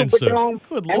also that offensive. Superdome.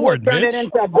 Good and Lord, we'll turn Mitch. it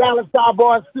into a Dallas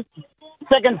Cowboys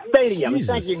second stadium.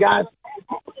 Jesus. Thank you, guys.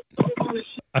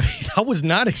 I mean, I was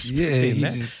not expecting Yeah,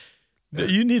 that. he's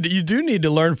You do need to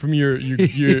learn from your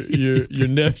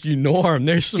nephew Norm.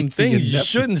 There's some things you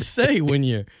shouldn't say when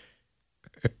you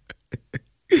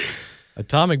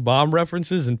atomic bomb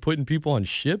references and putting people on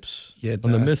ships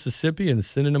on the Mississippi and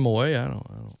sending them away. I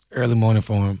don't. early morning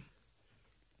for him.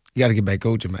 You got to get back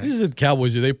coaching, man. This is the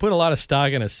Cowboys. They put a lot of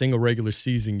stock in a single regular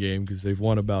season game because they've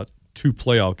won about 2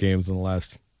 playoff games in the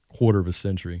last quarter of a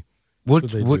century. What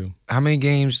they do. How many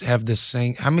games have the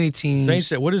Saints? How many teams?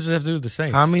 Saints. What does this have to do with the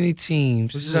Saints? How many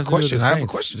teams? This is a have to do with question. the I have a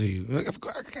Saints? question to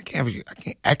you. I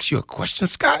can't ask you a question,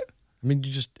 Scott. I mean,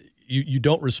 you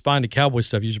don't respond to Cowboy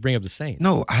stuff. You just bring up the Saints.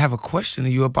 No, I have a question to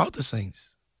you about the Saints.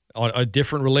 On a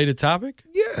different related topic?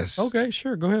 Yes. Okay,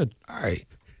 sure. Go ahead. All right.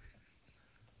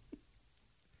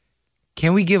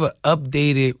 Can we give an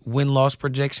updated win-loss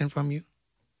projection from you?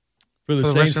 For the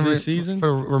Saints this season? For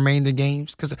the remainder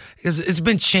games? Because it's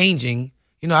been changing.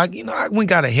 I went and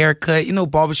got a haircut.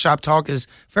 Barbershop talk is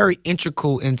very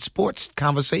integral in sports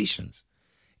conversations.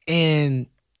 And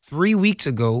 3 weeks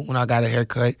ago, when I got a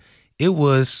haircut, it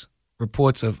was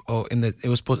reports of it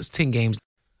was supposed to 10 games.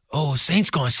 Oh, Saints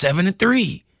going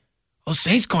 7-3. Oh,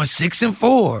 Saints going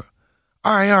 6-4.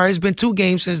 All right. It's been 2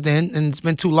 games since then, and it's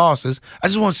been 2 losses. I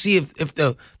just want to see if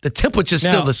the temperature's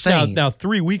still the same. Now,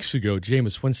 3 weeks ago,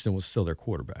 Jameis Winston was still their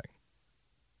quarterback.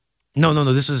 No.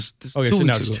 This is 2 Okay, so weeks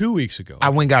now ago. it's 2 weeks ago. I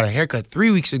went and got a haircut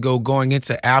 3 weeks ago, going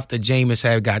into after Jameis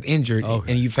had got injured,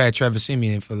 Okay. and you've had Trevor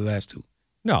Siemian for the last 2.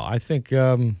 No, I think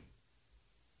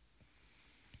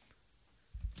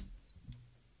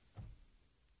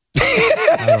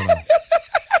I don't know.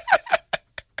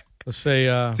 Let's say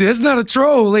See, that's not a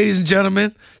troll, ladies and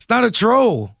gentlemen. It's not a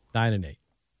troll. 9-8.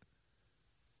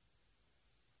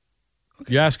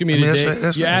 You're asking me I mean, today.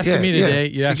 that's You're right. asking me Yeah, today.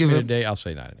 yeah. You're To asking me give him- today. I'll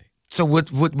say 9-8. So what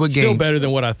Still game? better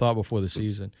than what I thought before the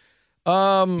season.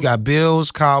 You got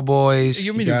Bills, Cowboys.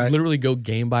 You mean got- to literally go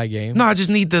game by game? No, I just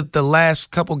need the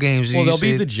last couple games. Well, You they'll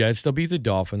beat said- the Jets. They'll beat the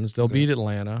Dolphins. They'll beat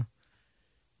Atlanta.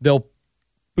 They'll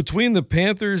between the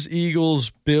Panthers, Eagles,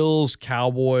 Bills,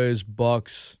 Cowboys,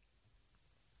 Bucks.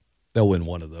 They'll win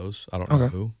one of those. I don't know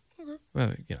who.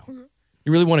 Well,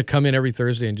 you really want to come in every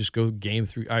Thursday and just go game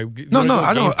through? No,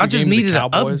 I don't. I just needed to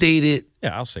update it.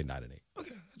 Yeah, I'll say 9-8.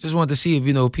 Just wanted to see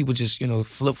if people just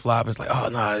flip flop. It's like, oh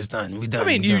no, it's done. We done. I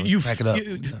mean, we done. you Back it up.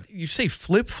 you say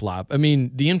flip flop. I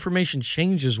mean, the information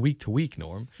changes week to week.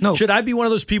 Norm, No. should I be one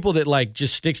of those people that like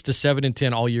just sticks to 7 and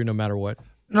 10 all year, no matter what?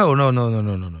 No.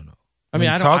 I mean,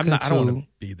 I don't want to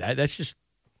be that. That's just,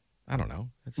 I don't know.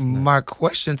 That's not, My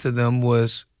question to them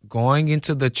was going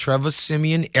into the Trevor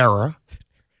Siemian era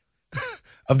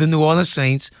of the New Orleans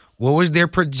Saints. What was their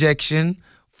projection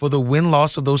for the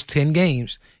win-loss of those 10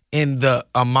 games? And the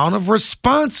amount of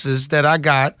responses that I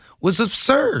got was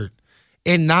absurd.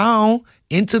 And now,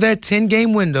 into that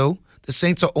 10-game window, the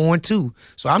Saints are 0-2.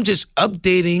 So I'm just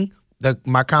updating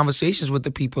my conversations with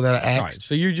the people that I asked. all right.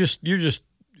 So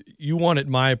you wanted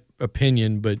my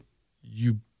opinion, but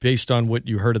you, based on what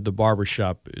you heard at the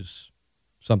barbershop, is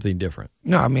something different.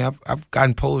 No, I mean, I've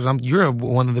gotten polls. You're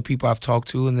one of the people I've talked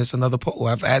to, and there's another poll.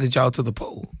 I've added y'all to the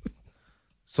poll.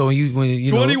 So when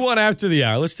you 21 after the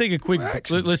hour. Let's take a quick.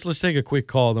 Relax. Let's take a quick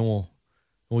call. Then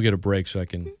we'll get a break so I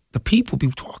can the people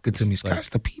be talking to me, Scott. It's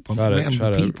the people. I'm try the man to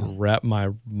of the people. wrap my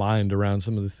mind around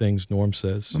some of the things Norm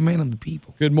says. I'm the man of the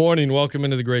people. Good morning. Welcome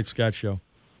into the Great Scott Show.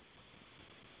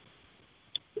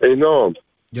 Hey, Norm.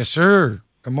 Yes, sir.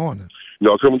 Good morning.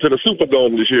 Y'all coming to the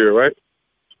Superdome this year, right?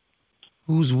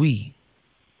 Who's we?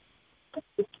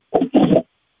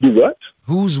 You what?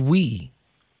 Who's we?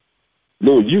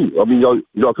 No, you. I mean,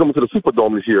 y'all coming to the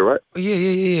Superdome this year, right? Oh,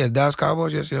 yeah. Dallas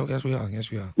Cowboys. Yes, we are. Yeah,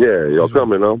 y'all Yes,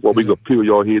 coming, huh? Well, we gonna peel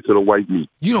y'all head to the white meat.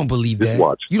 You don't believe Just that.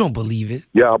 watch. You don't believe it.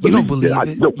 Yeah, I believe You don't believe that.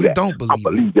 I it. know You that. don't believe I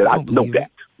believe that. it. I You don't know believe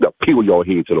that. Now peel your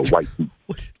head to the white meat.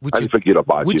 With I your, didn't forget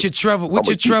about with you. your Trevor, with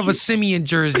your Trevor Siemian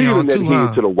jersey Peeling on that too, head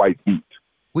huh? to the white meat.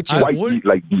 With your White meat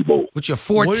like Debo. with your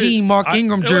 14 Mark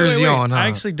Ingram jersey on, huh? I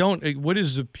actually don't. What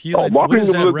is the appeal? Oh, Mark what is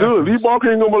Ingram that look good. Leave reference? Mark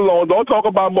Ingram alone. Don't talk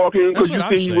about Mark Ingram because That's you what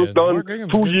think I'm he was saying. done Mark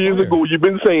Ingram's a 2 good years player. ago. You've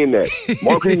been saying that.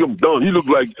 Mark Ingram done. He look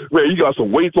like, man, he got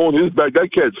some weight on his back. That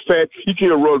cat's fat. He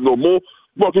can't run no more.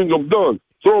 Mark Ingram done.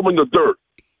 Throw him in the dirt.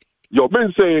 Y'all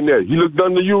been saying that. He look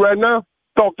done to you right now?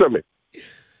 Talk to me.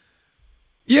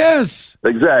 Yes.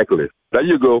 Exactly. There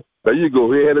you go.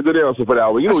 He had a good answer for that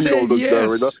one. You know I he don't said look yes. done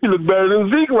right now. He look better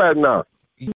than Zeke right now.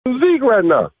 Zeke right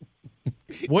now.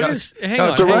 What is? Hang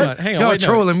y'all on. trolling- Hang on. y'all Wait, no.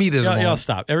 trolling me this Y'all morning.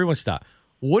 stop. Everyone stop.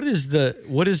 What is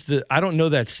the? I don't know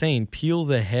that saying. Peel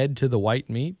the head to the white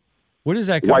meat. Where does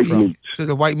that come White from? meat. To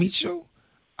the white meat show.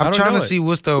 I I'm don't trying know to it. see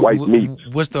what's the White meat.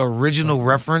 what's the original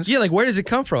reference. Yeah, like where does it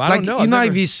come from? I like don't know. you I've know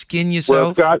never- if you skin Well,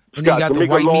 yourself Scott, and then you got to the make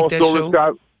a white long meat that story,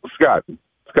 show.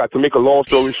 Scott, to make a long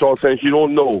story short, since you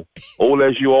don't know, old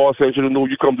as you are, since you don't know,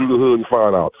 you come through the hood and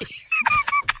find out.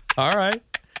 All right.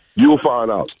 You'll find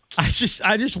out. I just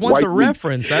want White the meat.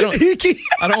 reference. I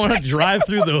don't want to drive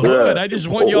through the hood. I just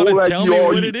want y'all Old to as tell you me are,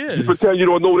 what you- it You is. pretend you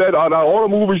don't know that. All the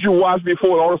movies you watched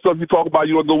before, all the stuff you talk about,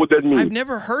 you don't know what that means. I've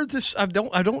never heard this. I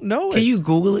don't know it. Can you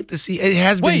Google it to see? It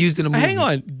has been Wait, used in a movie. hang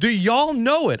on. Do y'all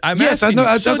know it? I'm Yes, I asking know. you.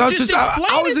 That's So what I was just just- I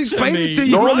explain was it explaining me. to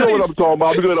you. No, I know Ronnie's- what I'm talking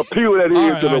about. We're going to peel that All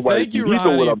head right, to the all right, white thank you, meat. You know what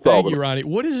Ronnie. I'm Thank talking you, about. Ronnie.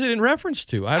 What is it in reference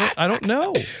to? I don't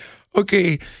know.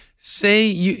 Okay, say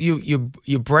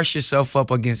you brush yourself up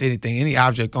against anything, any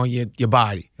object on your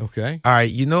body. Okay. All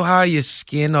right, you know how your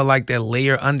skin or like that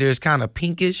layer under is kind of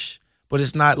pinkish, but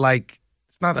it's not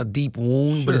a deep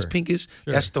wound, but it's Sure. pinkish.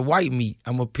 Sure. That's the white meat.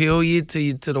 I'm gonna peel you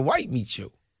to the white meat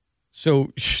show.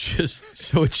 So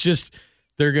it's just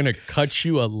they're gonna cut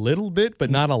you a little bit, but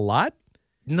not a lot.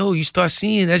 No, you start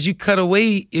seeing as you cut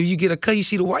away. If you get a cut, you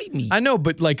see the white meat. I know,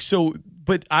 but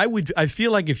but I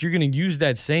feel like if you're gonna use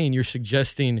that saying, you're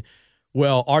suggesting,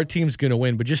 well, our team's gonna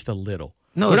win, but just a little.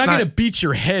 No, we're it's not not- gonna beat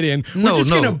your head in. No, We're just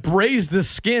no. gonna braise the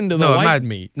skin to the white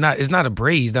meat. It's not a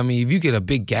braised. I mean, if you get a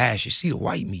big gash, you see the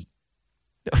white meat.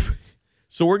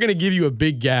 So we're gonna give you a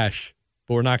big gash,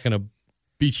 but we're not gonna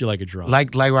beat you like a drum.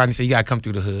 Like Rodney said, you gotta come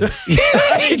through the hood.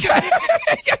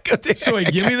 So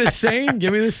wait, give me the same.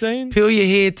 Give me the same. Peel your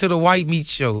head to the white meat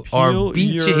show, or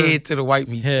beat your head to the white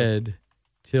meat head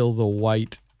till the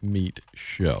white meat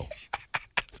show.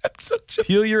 So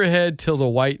Peel your head till the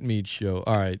white meat show.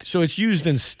 All right. So it's used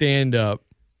in stand-up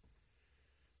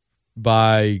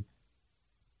by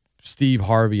Steve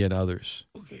Harvey and others.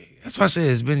 Okay, that's why I said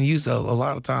it's been used a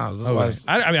lot of times. That's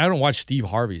why I mean, I don't watch Steve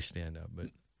Harvey's stand-up, but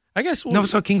I guess never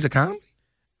saw Kings of Comedy.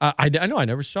 I know I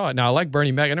never saw it. Now I like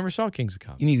Bernie Mac. I never saw Kings of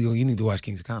Comedy. You need to watch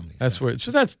Kings of Comedy. That's where.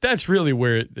 So that's really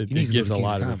where it gets a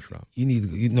lot of it from. You need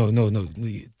to. No.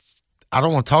 I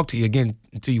don't want to talk to you again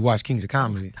until you watch Kings of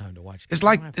Comedy. Time to watch. It's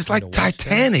like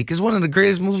Titanic. It's one of the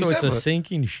greatest movies ever. So it's a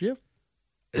sinking ship.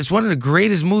 It's one of the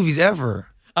greatest movies ever.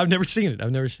 I've never seen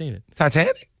it.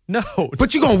 Titanic? No.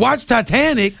 But you're gonna watch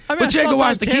Titanic. I mean, but you ain't gonna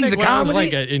watch the Kings of Comedy. I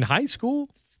was like in high school.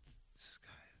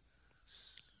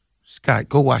 Scott,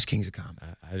 go watch Kings of Comedy.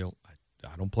 I don't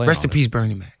plan. Rest in peace,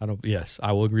 Bernie Mac. Yes,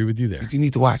 I will agree with you there. You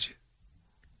need to watch it.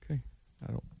 Okay.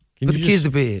 Put the kids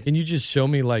to bed. Can you just show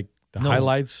me like the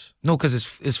highlights? No, because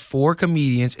it's 4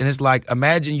 comedians, and it's like,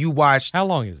 imagine you watched. How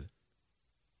long is it?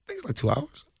 I think it's like 2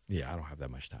 hours. Yeah, I don't have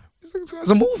that much time. It's like 2 hours.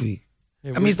 It's a movie.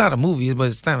 Yeah, I mean, it's not a movie, but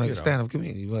it's stand-up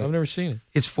comedy. But I've never seen it.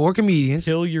 It's 4 comedians.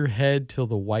 Peel your head till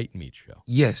the white meat show.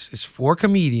 Yes, it's 4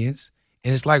 comedians,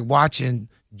 and it's like watching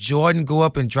Jordan go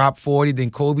up and drop 40,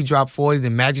 then Kobe drop 40,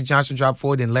 then Magic Johnson drop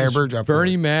 40, then Larry Bird drop 40.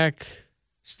 Bernie Mac,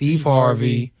 Steve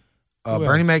Harvey,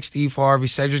 Bernie Mac, Steve Harvey,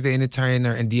 Cedric the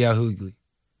Entertainer, and D.L. Hughley.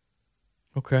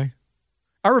 Okay.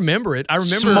 I remember it.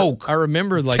 Smoke. I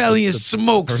remember like telling you,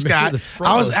 Smoke, Scott.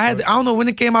 I don't know when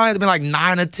it came out. It had been like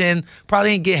 9 or 10.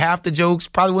 Probably didn't get half the jokes.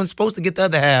 Probably wasn't supposed to get the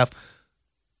other half.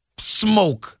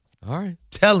 Smoke. All right.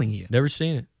 Telling you. Never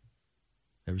seen it.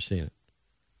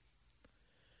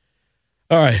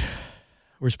 All right.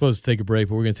 We're supposed to take a break,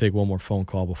 but we're going to take one more phone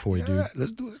call before we do.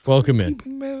 Let's do it. Welcome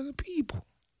in. People.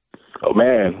 Oh,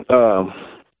 man.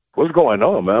 What's going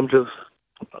on, man?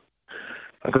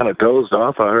 I kind of dozed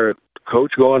off. I heard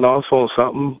Coach going off on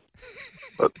something.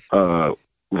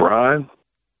 Ron.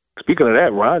 Speaking of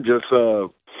that, Ron just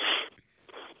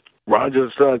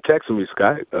texted me,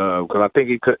 Scott, because I think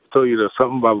he told you there's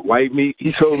something about white meat.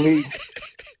 He told me.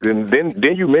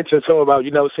 then you mentioned something about you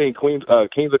never seen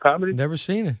Kings of Comedy. Never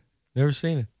seen it.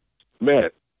 Man,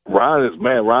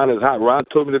 Ron is hot. Ron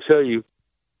told me to tell you,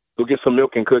 go get some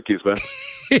milk and cookies, man.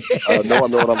 No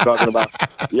one know what I'm talking about.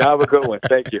 You have a good one.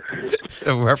 Thank you. It's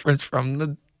a reference from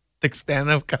the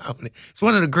stand-up comedy. It's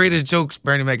one of the greatest jokes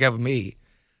Bernie Mac ever made.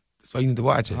 That's why you need to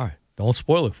watch it. All right. Don't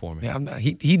spoil it for me. Yeah, I'm not.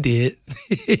 He did.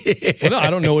 Well, no, I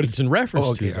don't know what it's in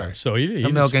reference to. Right. So he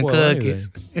didn't milk and spoil cookies.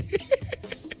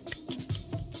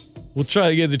 We'll try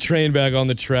to get the train back on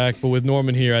the track, but with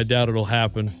Norman here, I doubt it'll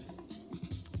happen.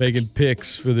 Making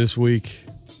picks for this week.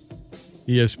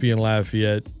 ESPN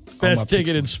Lafayette. Best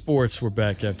ticket in sports. We're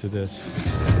back after this.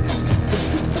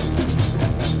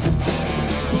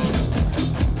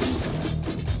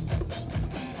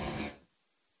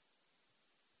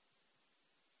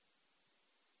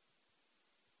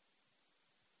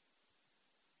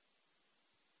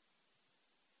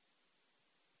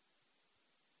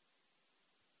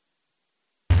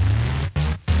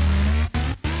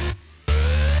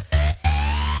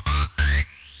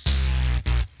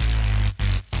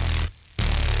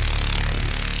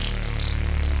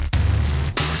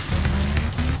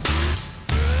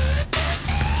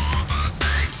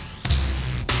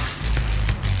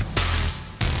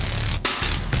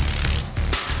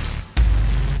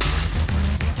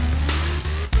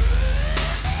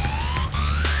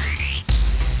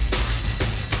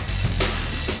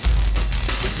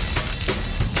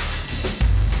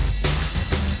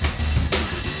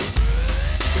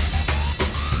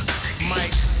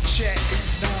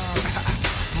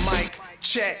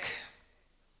 Check.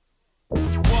 1,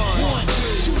 2, 3.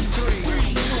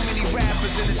 Too many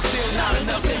rappers and it's still not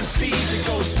enough MCs. It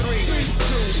goes 3,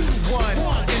 2, 1.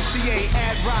 MCA,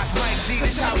 Ad Rock, Mike D.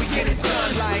 This how we get it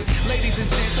done. Like, ladies and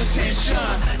gents, attention.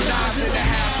 Nas in the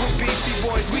house with Beastie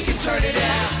Boys. We can turn it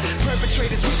out.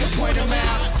 Perpetrators, we can point them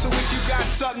out. So if you got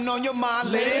something on your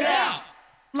mind, let it out.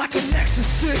 Like a Nexus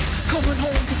 6, coming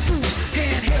home to cruise.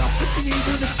 Handheld 58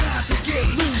 when it's time to get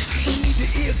loose. Don't need the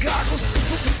ear goggles,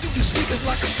 looking through the speakers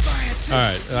like a scientist. All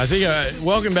right, I think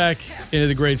welcome back into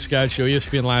the Great Scott Show,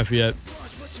 ESPN Lafayette.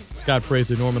 Scott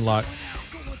Prather, Norman Locke.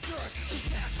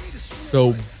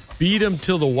 So beat him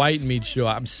till the white meat show.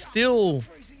 I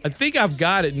think I've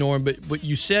got it, Norm, but what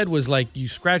you said was like you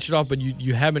scratched it off, but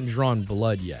you haven't drawn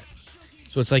blood yet.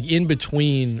 So it's like in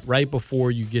between, right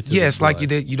before you get to. Yeah, the it's blood. like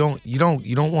you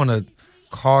don't want to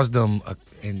cause them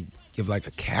and give like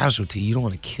a casualty. You don't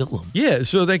want to kill them. Yeah,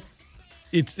 so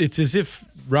it's as if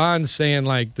Ron's saying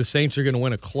like the Saints are going to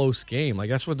win a close game. Like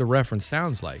that's what the reference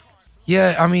sounds like.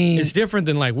 Yeah, I mean, it's different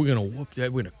than like we're going to whoop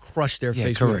that, we're going to crush their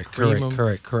face, correct.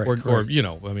 Or you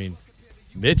know, I mean,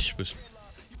 Mitch was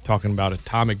talking about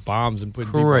atomic bombs and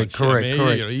putting correct.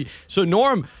 You know, so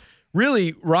Norm,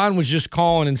 really, Ron was just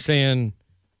calling and saying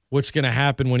what's going to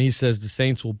happen when he says the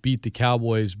Saints will beat the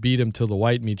Cowboys, beat them till the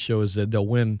white meat shows that they'll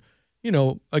win, you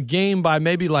know, a game by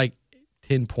maybe like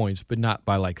 10 points, but not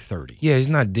by like 30. Yeah, he's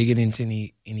not digging into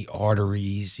any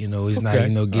arteries. You know, he's not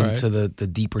getting to the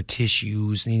deeper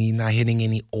tissues, and he's not hitting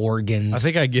any organs. I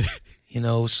think I get it. You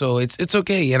know, so it's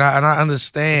okay, and I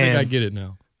understand. I think I get it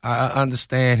now. I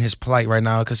understand his plight right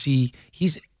now because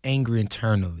he's angry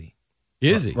internally.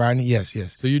 Is he? Rodney? Yes.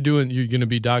 So you're going to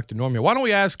be Dr. Norm here. Why don't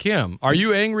we ask him? Are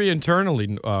you angry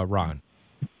internally, Ron?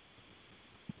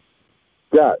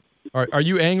 Yeah. Are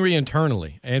you angry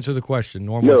internally? Answer the question.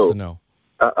 Norm wants to know.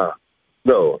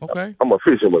 No. Okay. I'm a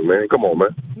fisherman, man. Come on,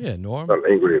 man. Yeah, Norm. I'm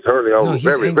angry internally. I'm he's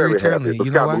very, angry very internally. happy. But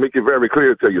You know Scott, why? to make it very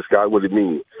clear to you, Scott, what it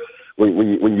means.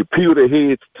 When you peel the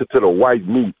head to the white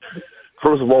meat,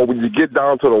 first of all, when you get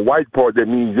down to the white part, that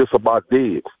means just about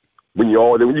dead. When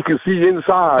you can see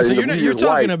inside. So and you're talking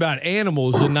white, about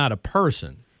animals and not a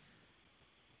person.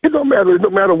 It don't matter. It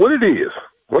don't matter what it is.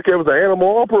 Okay, if it's an animal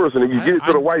or a person, if you get it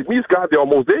to the white meat, Scott, they're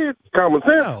almost dead. Common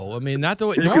sense. No, I mean not the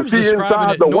way You Norm's can see describing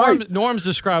inside it. the white. Norm's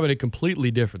describing it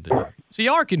completely different than you. See,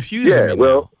 y'all are confusing me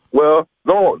well,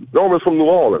 now. Norm is from New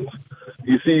Orleans.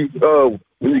 You see,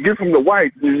 when you get from the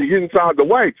white, you get inside the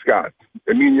white, Scott.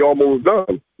 I mean, you're almost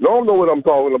done. Norm know what I'm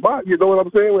talking about. You know what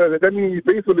I'm saying? Well, that means you're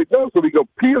basically done, so we can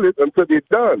peel it until they're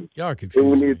done. Y'all are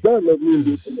confusing. And when they're done, that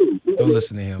means Don't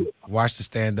listen to him. Watch the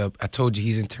stand-up. I told you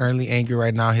he's internally angry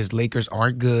right now. His Lakers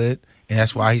aren't good, and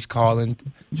that's why he's calling,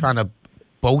 trying to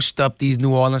boast up these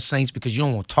New Orleans Saints because you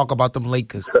don't want to talk about them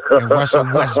Lakers and Russell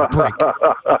Westbrook.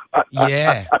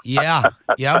 Yeah,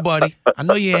 buddy. I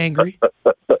know you're angry.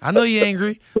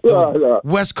 The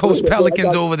West Coast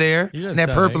Pelicans over there and that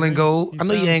purple and gold. I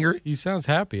know you're angry. He sounds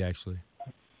happy, actually.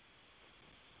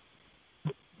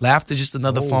 Laughter just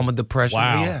another form of depression.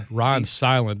 Wow, Yeah. Ron's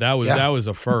silent. That was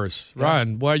a first. Yeah.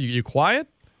 Ron, why you quiet?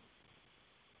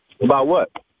 About what?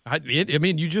 I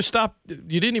mean, you just stopped.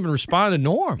 You didn't even respond to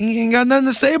Norm. He ain't got nothing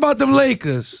to say about them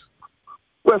Lakers.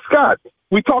 Well, Scott,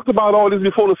 we talked about all this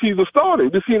before the season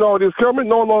started. We seen all this coming.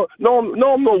 No know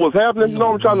what's happening.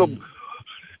 No, I'm trying to.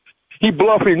 He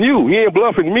bluffing you. He ain't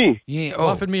bluffing me.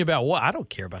 Bluffing me about what? I don't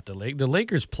care about the Lakers. The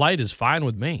Lakers' plight is fine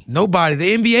with me. Nobody.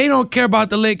 The NBA don't care about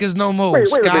the Lakers no more, Wait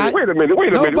Scott. a minute.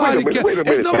 Nobody cares.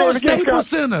 It's no more Staples Scott.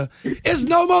 Center. It's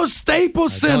no more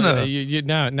Staples Center.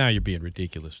 Now you're being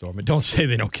ridiculous, Norman. Don't say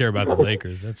they don't care about the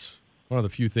Lakers. That's one of the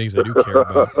few things I do care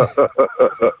about.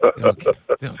 They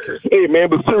don't care. Hey, man,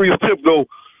 but serious tip, though.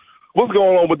 What's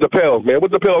going on with the Pels, man? What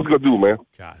the Pels going to do, man?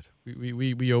 God.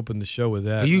 We opened the show with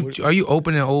that. Are you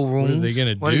opening old rooms? What are they going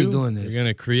to do? Why are you doing this? They're going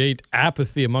to create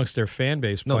apathy amongst their fan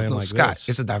base playing like Scott, this.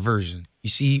 it's a diversion. You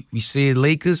see, we said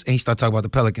Lakers, and he start talking about the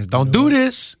Pelicans. Don't do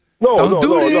this. No.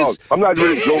 this. I'm not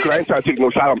really joking. I ain't trying to take no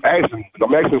shot. I'm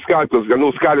asking Scott because I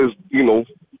know Scott is,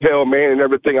 Pel man and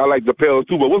everything. I like the Pels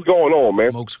too. But what's going on,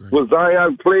 man? Will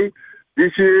Zion play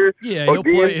this year? Yeah, he'll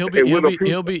play.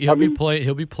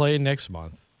 He'll be playing next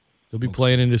month. He'll be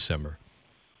playing in December.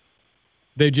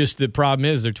 The problem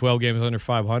is they're 12 games under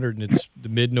 500, and it's the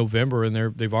mid-November, and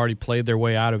they've already played their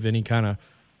way out of any kind of,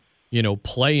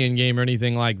 play-in game or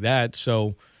anything like that.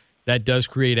 So that does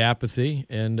create apathy,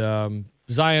 and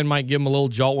Zion might give him a little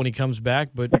jolt when he comes back,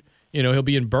 but he'll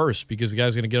be in bursts because the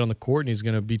guy's going to get on the court and he's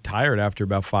going to be tired after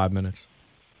about 5 minutes.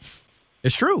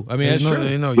 It's true. I mean, it's true.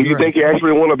 Do you think he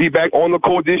actually want to be back on the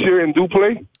court this year and do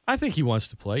play? I think he wants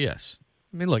to play. Yes.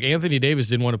 I mean, look, Anthony Davis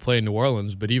didn't want to play in New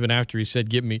Orleans, but even after he said,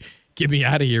 get me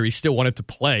out of here, he still wanted to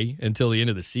play until the end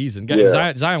of the season.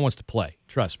 Zion wants to play.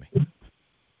 Trust me.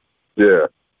 Yeah.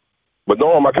 But,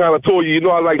 Norm, I kind of told you,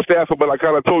 I like Stafford, but I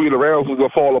kind of told you the Rams was going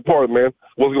to fall apart, man.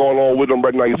 What's going on with them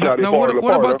right now?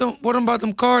 What about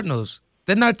them Cardinals?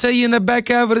 Didn't I tell you in the back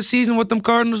half of the season what them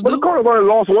Cardinals do? The Cardinals only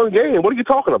lost one game. What are you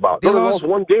talking about? They lost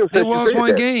one game. They lost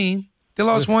one game. They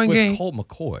lost one game. Colt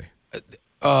McCoy.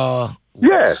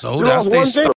 Yeah. So that's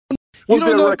they. You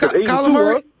don't know if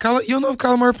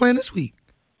Kyler Murray playing this week.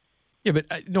 Yeah,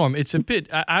 but Norm, it's a bit.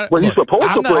 He's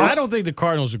supposed to play. I don't think the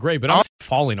Cardinals are great, but I'm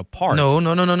falling apart. No.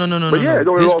 Yeah,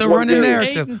 This the running game.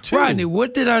 narrative. Rodney,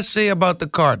 what did I say about the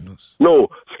Cardinals? No,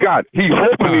 Scott, he's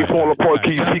hoping he's falling apart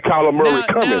because you see Kyler Murray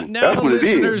coming. Now That's the what it is.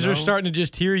 listeners are starting to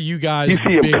just hear you guys You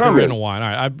see him bicker coming. and whine. All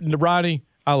right, Rodney,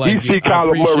 I like He you. see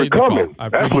Kyler Murray coming.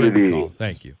 That's what it is. Call.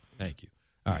 Thank you.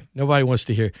 All right. Nobody wants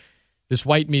to hear this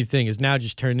white meat thing is now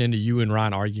just turned into you and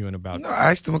Ron arguing about. No,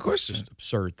 I asked him a question. Just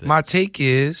absurd thing. My take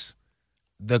is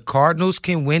the Cardinals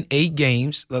can win 8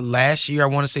 games. Last year, I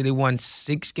want to say they won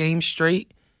 6 games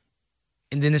straight,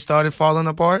 and then it started falling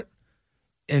apart.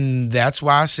 And that's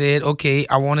why I said, okay,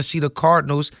 I want to see the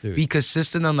Cardinals be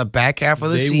consistent on the back half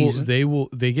of the season.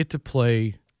 They get to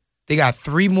play. They got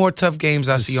 3 more tough games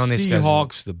I see on their schedule.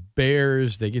 Seahawks, the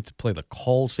Bears. They get to play the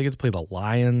Colts. They get to play the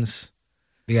Lions.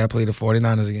 They got to play the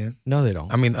 49ers again. No, they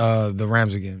don't. I mean, the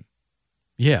Rams again.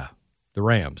 Yeah, the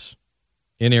Rams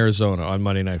in Arizona on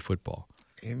Monday Night Football.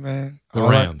 Hey, man. The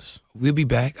Rams. Right. We'll be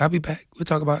back. I'll be back. We'll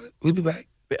talk about it. We'll be back.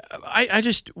 I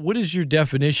just, what is your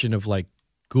definition of like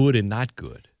good and not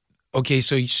good? Okay,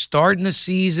 so you starting the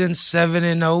season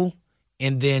 7-0,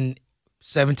 and then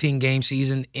 17-game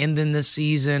season, ending the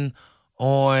season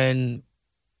on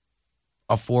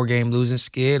a 4-game losing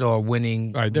skid, or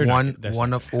winning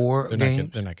one of 4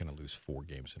 games. They're not going to lose 4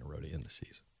 games in a row to end the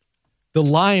season. The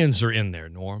Lions are in there,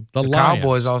 Norm. The Lions,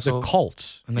 Cowboys also. The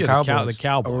Colts. And the Cowboys. The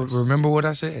Cowboys. Remember what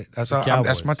I said.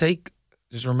 That's my take.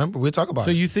 Just remember, we'll talk about it.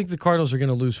 So you think the Cardinals are going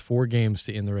to lose 4 games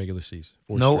to end the regular season?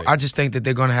 No, straight. I just think that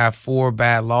they're going to have 4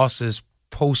 bad losses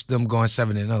post them going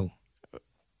 7-0.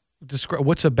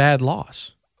 What's a bad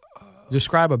loss?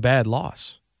 Describe a bad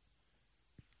loss.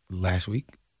 Last week.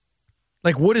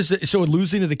 Like, what is it? So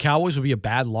losing to the Cowboys would be a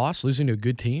bad loss? Losing to a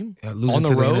good team? Losing on the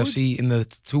to road? the NFC in the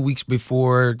 2 weeks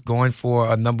before going for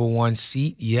a number 1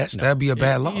 seat? Yes, that'd be a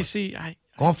bad loss. You see,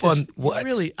 what?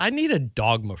 Really, I need a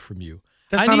dogma from you.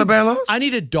 That's not a bad loss? I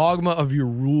need a dogma of your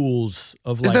rules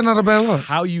of Is that not a bad loss?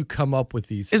 How you come up with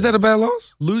these Is that a bad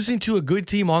loss? Losing to a good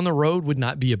team on the road would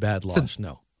not be a bad loss,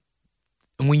 no.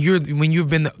 And when you've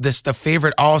been the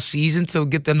favorite all season to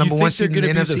get the number 1 seed in the NFC?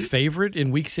 They're going to be the favorite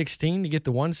in Week 16 to get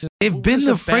the 1 seed? They've been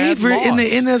the favorite in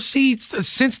the NFC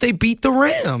since they beat the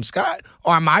Rams, Scott.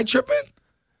 Or am I tripping?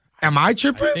 I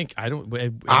could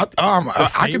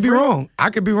be wrong.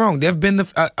 I could be wrong. They've been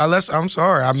unless I'm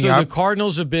sorry. I mean, the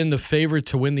Cardinals have been the favorite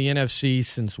to win the NFC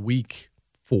since Week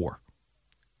 4.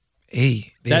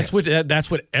 Hey, that's what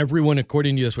everyone,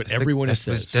 according to you, that's what everyone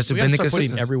says. That's we been the start putting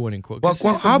consensus. everyone in quote.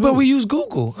 Well, how about we use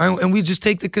Google and we just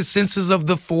take the consensus of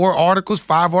the 4 articles,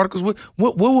 5 articles?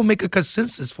 What will make a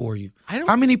consensus for you?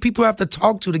 How many people have to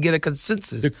talk to get a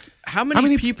consensus? How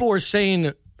many people are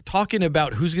talking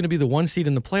about who's going to be the 1 seed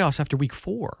in the playoffs after Week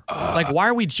 4? Like, why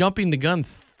are we jumping the gun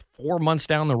 4 months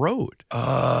down the road?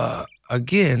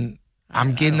 Again,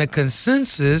 I'm getting a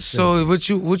consensus. So what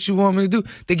you want me to do?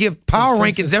 They give power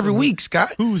rankings every week, Scott.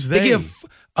 Who's they? They give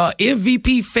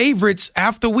MVP favorites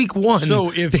after Week 1.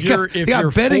 So if you're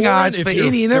betting odds for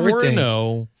any and everything.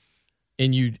 4-0,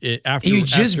 and you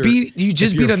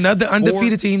beat another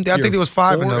undefeated team. I think it was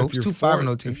 5-0. It was 2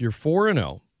 5-0 teams. If you're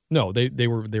 4-0, no, they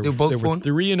were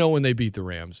 3-0 when they beat the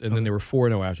Rams, and then they were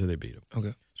 4-0 after they beat them.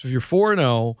 Okay. So if you're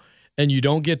 4-0 and you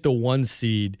don't get the 1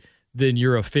 seed, then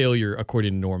you're a failure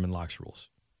according to Norman Locke's rules.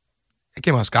 It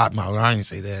came out Scott mouth. I didn't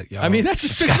say that, y'all. I mean, that's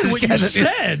essentially what you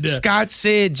said. Scott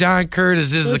said John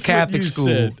Curtis is a Catholic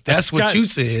school. That's what you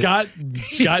said. Scott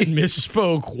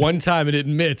misspoke one time and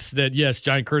admits that, yes,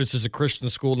 John Curtis is a Christian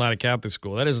school, not a Catholic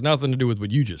school. That has nothing to do with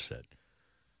what you just said.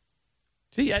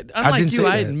 See, unlike you,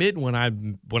 I admit when I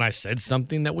said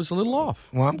something that was a little off.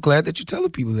 Well, I'm glad that you're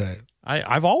telling people that.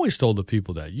 I've always told the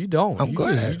people that. You don't. I'm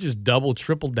glad. You just double,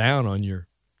 triple down on your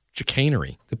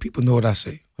chicanery. The people know what I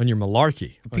say. On your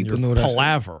malarkey. The people on your know what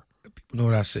palaver. I say. The people know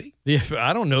what I say. Yeah,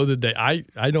 I don't know that they. I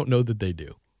don't know that they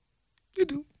do. They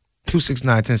do.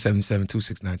 269-1077,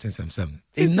 269-1077.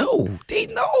 They know. They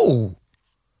know.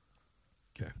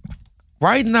 Okay.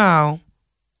 Right now,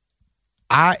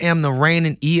 I am the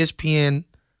reigning ESPN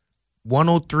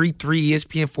 103.3,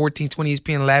 ESPN 1420,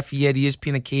 ESPN Lafayette,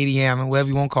 ESPN Acadiana, whatever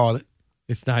you want to call it.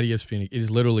 It's not ESPN. It is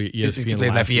literally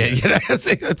ESPN Lafayette.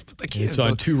 It's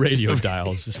on 2 radio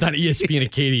dials. It's not ESPN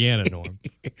Acadiana, Norm.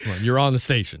 Come on, you're on the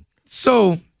station.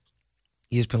 So,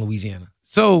 ESPN Louisiana.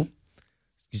 So,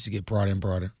 used to get broader and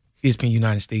broader. ESPN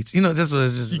United States. You know, that's what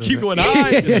it's just. You keep going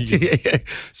high.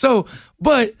 So,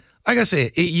 but like I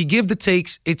said, you give the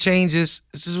takes, it changes.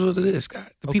 This is what it is,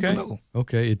 Scott. The people know.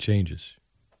 Okay, it changes.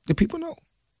 The people know.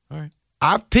 All right.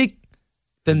 I've picked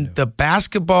the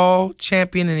basketball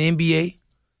champion in the NBA.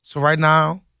 So right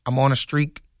now, I'm on a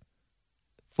streak.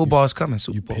 Football is coming.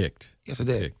 Super Bowl. You picked. Yes, I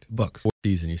did. Bucks.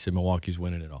 Season. You said Milwaukee's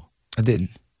winning it all. I didn't.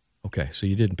 Okay, so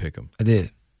you didn't pick them. I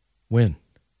did. When?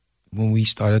 When we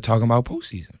started talking about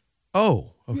postseason.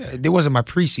 Oh, okay. Yeah, there wasn't my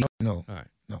preseason. No. All right.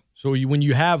 No. So when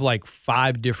you have like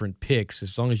 5 different picks,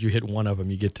 as long as you hit one of them,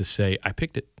 you get to say, I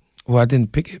picked it. Well, I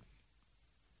didn't pick it.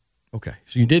 Okay,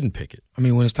 so you didn't pick it. I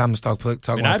mean, when it's time to talk I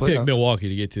about picked playoffs. Milwaukee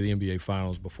to get to the NBA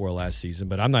Finals before last season,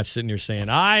 but I'm not sitting here saying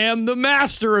I am the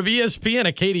master of ESPN.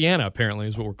 Acadiana, apparently,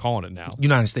 is what we're calling it now.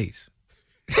 United States.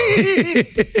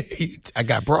 I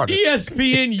got broader.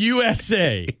 ESPN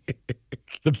USA,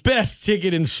 the best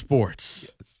ticket in sports.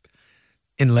 Yes.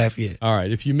 In Lafayette. All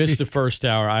right, if you missed the first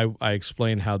hour, I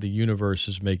explained how the universe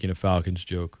is making a Falcons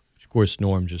joke. Of course,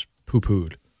 Norm just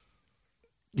poo-pooed.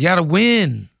 You got to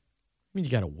win. I mean,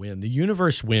 you got to win. The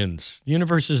universe wins. The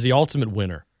universe is the ultimate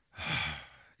winner.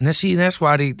 And that's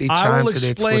why they I chime will to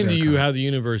their explain Twitter to you account. how the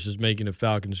universe is making a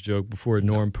Falcons joke before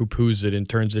Norm poo-poos it and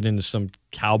turns it into some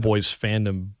Cowboys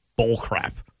fandom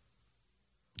bullcrap.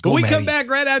 But Go, we Matty. come back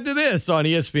right after this on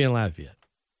ESPN Lafayette.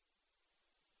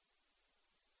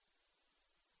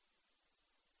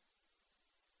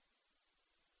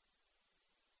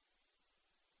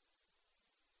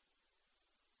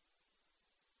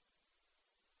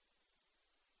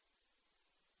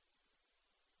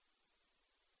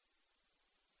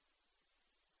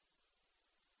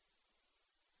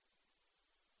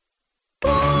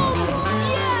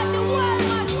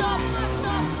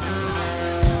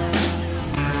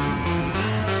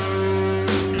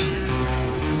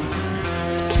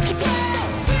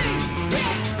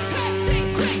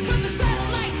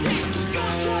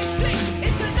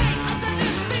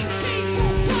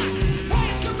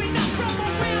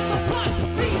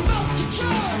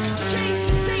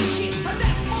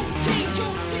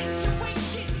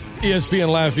 ESPN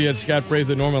Lafayette, Scott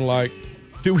Prather, Norman Locke.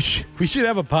 Dude, we should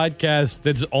have a podcast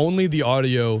that's only the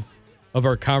audio of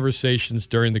our conversations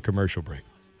during the commercial break.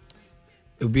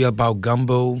 It would be about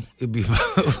gumbo. It would be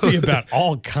about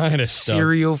all kind of stuff.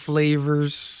 Cereal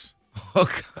flavors.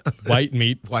 White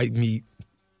meat. White meat.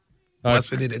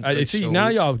 Busting it into see, shows.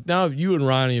 now you and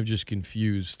Ronnie have just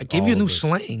confused. I gave you a new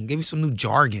slang. Gave you some new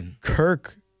jargon.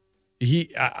 Kirk,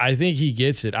 I think he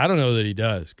gets it. I don't know that he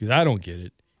does because I don't get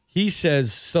it. He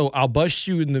says, "So I'll bust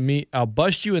you in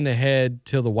the head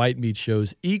till the white meat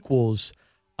shows equals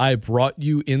I brought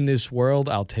you in this world.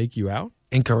 I'll take you out."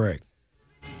 Incorrect.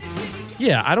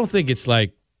 Yeah, I don't think this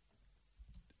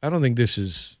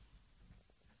is,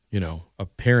 a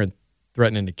parent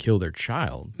threatening to kill their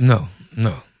child. No.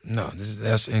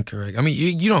 That's incorrect. I mean,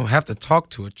 you don't have to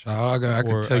talk to a child. I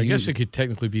can tell you. I guess it could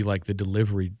technically be like the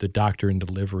doctor in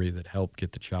delivery that helped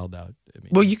get the child out. I mean,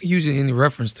 well, you can use it in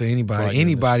reference to anybody. Right, in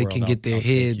Anybody this can world, get their I'll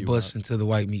head take you bust out. into the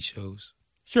white meat shows.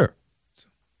 Sure. So,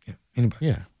 yeah, anybody.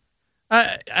 Yeah.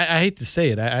 I hate to say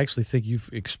it. I actually think you've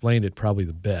explained it probably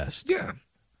the best. Yeah.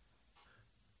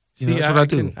 See, that's what I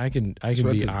do. I can That's what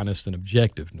I be do. honest and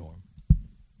objective, Norm.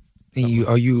 And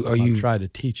are you trying to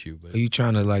teach you? But are you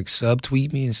trying to like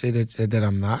subtweet me and say that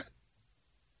I'm not?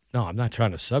 no, I'm not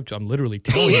trying to I'm literally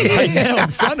telling you right now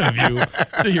in front of you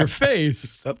to your face.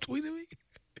 Subtweeting me?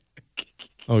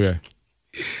 Okay.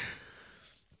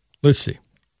 Let's see.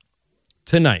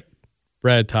 Tonight,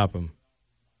 Brad Topham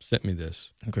sent me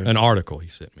this. Okay. An article he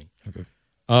sent me. Okay.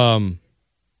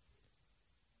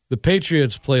 The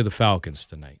Patriots play the Falcons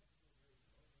tonight.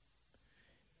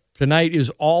 Tonight is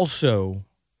also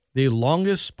the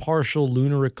longest partial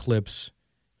lunar eclipse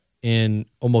in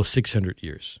almost 600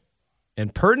 years.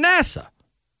 And per NASA,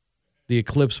 the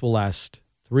eclipse will last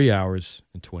 3 hours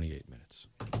and 28 minutes.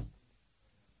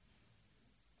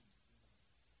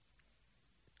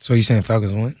 So you saying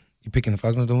Falcons win? You picking the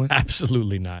Falcons to win?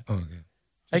 Absolutely not. Oh, okay.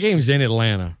 That game's in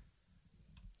Atlanta.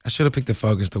 I should have picked the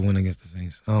Falcons to win against the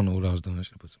Saints. I don't know what I was doing. I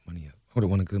should have put some money up. I would have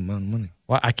won a good amount of money.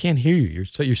 Well, I can't hear you.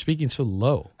 You're speaking so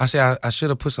low. I say I should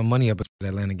have put some money up at the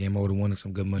Atlanta game. I would have won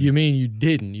some good money. You mean you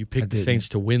didn't? You picked I the didn't. Saints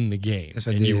to win the game. Yes,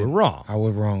 I and did. you were wrong. I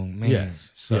was wrong. Man, Yes.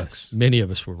 sucks. Yes. Many of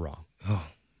us were wrong. Oh,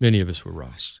 Many of us were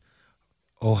wrong.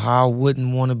 oh, how I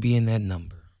wouldn't want to be in that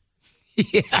number.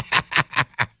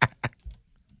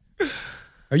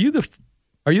 Are you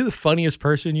the funniest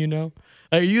person you know?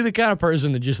 Are you the kind of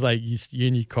person that just like you're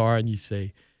in your car and you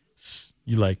say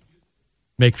you like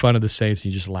make fun of the Saints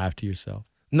and you just laugh to yourself?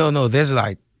 No. There's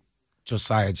like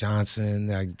Josiah Johnson.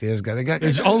 Like there's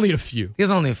only a few.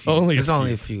 There's only a few. Only a There's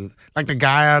only a few. Like the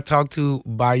guy I talked to,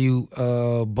 Bayou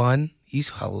Bun. He's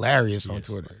hilarious on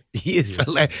Twitter. He is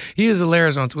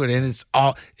hilarious on Twitter, and it's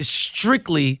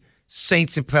strictly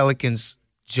Saints and Pelicans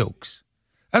jokes.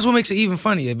 That's what makes it even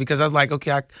funnier because I was like,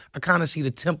 okay, I kind of see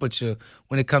the temperature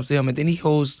when it comes to him, and then he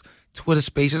holds Twitter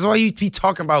Spaces. Or you be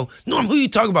talking about, Norm, who you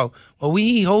talking about? Well,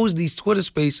 he holds these Twitter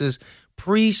Spaces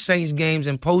pre-Saints games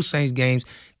and post-Saints games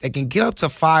that can get up to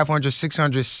 500,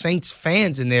 600 Saints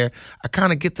fans in there. I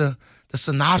kind of get the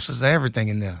synopsis of everything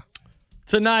in there.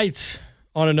 Tonight,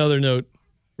 on another note,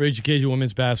 Rage Occasion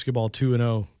women's basketball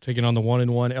 2-0, taking on the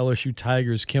 1-1 LSU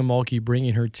Tigers. Kim Mulkey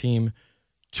bringing her team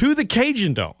to the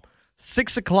Cajun Dome,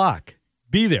 6 o'clock.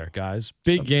 Be there, guys.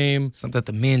 Big game. Something that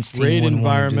the men's team Great wouldn't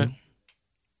environment.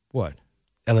 want to do. What?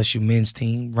 LSU men's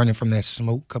team running from that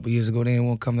smoke a couple years ago. They didn't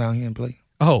want to come down here and play.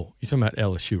 Oh, you're talking about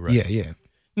LSU, right? Yeah.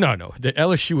 No. The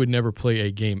LSU would never play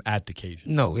a game at the Cajuns.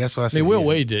 No, that's what I said. I mean, Will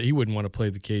Wade did. He wouldn't want to play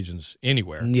the Cajuns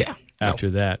anywhere. Yeah. After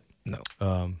that. No.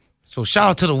 So shout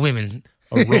out to the women.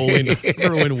 A rolling,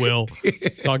 remember when Will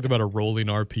talked about a rolling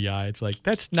RPI? It's like,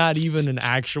 that's not even an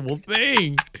actual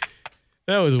thing.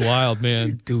 That was wild,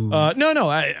 man. Dude. No.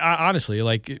 I honestly,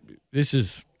 like, this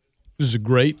is a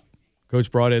great. Coach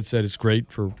Broadhead said it's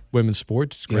great for women's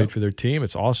sports. It's great for their team.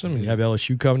 It's awesome. And you have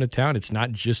LSU coming to town. It's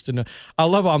not just I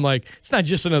love how I'm like, it's not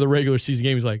just another regular season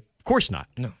game. He's like, of course not.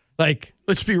 No. Like,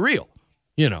 let's be real.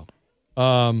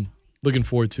 Looking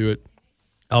forward to it.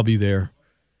 I'll be there.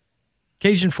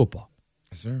 Cajun football.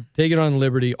 Yes, sir. Take it on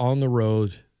Liberty on the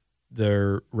road.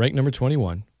 They're ranked number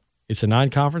 21. It's a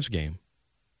non-conference game.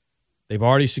 They've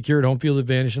already secured home field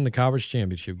advantage in the conference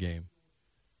championship game.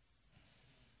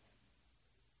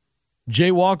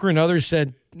 Jay Walker and others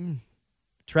said,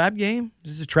 trap game?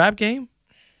 Is this a trap game?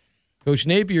 Coach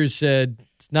Napier said,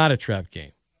 it's not a trap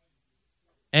game.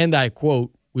 And I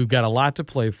quote, we've got a lot to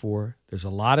play for. There's a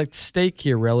lot at stake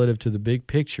here relative to the big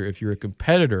picture. If you're a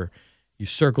competitor, you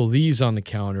circle these on the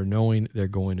calendar knowing they're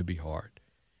going to be hard.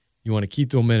 You want to keep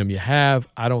the momentum you have.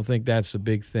 I don't think that's the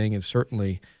big thing, and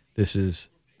certainly this is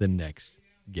the next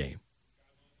game.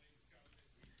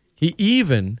 He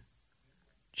even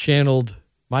channeled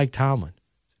Mike Tomlin.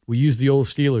 We use the old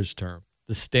Steelers term.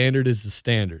 The standard is the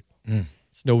standard.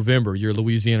 It's November. You're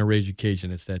Louisiana Raised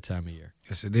Cajun. It's that time of year.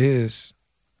 Yes, it is.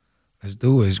 Let's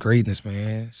do it. It's greatness,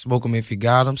 man. Smoke them if you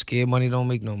got them. Scared money don't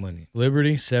make no money.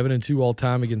 Liberty, 7-2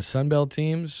 all-time against Sunbelt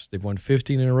teams. They've won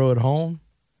 15 in a row at home.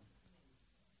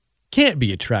 Can't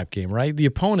be a trap game, right? The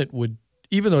opponent would,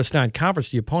 even though it's not in conference,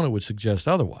 the opponent would suggest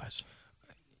otherwise.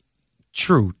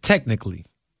 True, technically.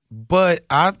 But,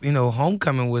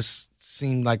 homecoming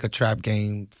seemed like a trap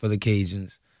game for the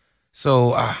Cajuns.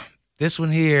 So, this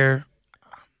one here.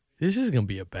 This is going to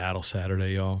be a battle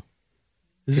Saturday, y'all.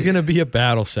 This is going to be a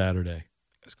battle Saturday.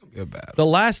 It's going to be a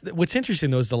battle. What's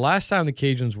interesting, though, is the last time the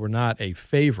Cajuns were not a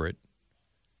favorite,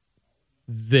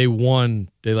 they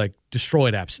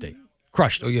destroyed App State.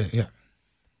 Crushed them. Oh, yeah.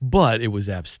 But it was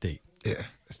App State. Yeah,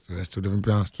 that's two different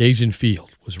Browns. Cajun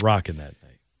Field was rocking that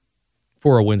night.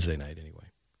 For a Wednesday night, anyway.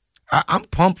 I'm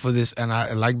pumped for this, and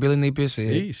I like Billy Napier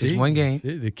said, it's one game.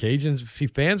 The Cajuns,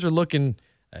 fans are looking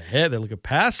ahead. They're looking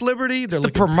past Liberty. They're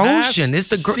looking promotion. Past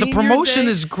The promotion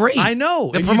is great. I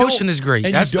know. The promotion is great.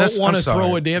 And you don't want to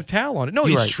throw a damn towel on it. No,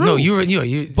 it's true. No,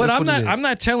 you're but I'm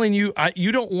not telling you.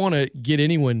 You don't want to get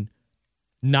anyone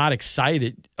not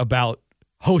excited about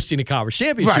hosting a conference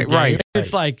championship game. Right.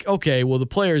 It's like, okay, well, the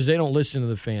players, they don't listen to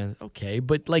the fans. Okay,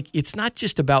 but it's not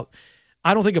just about.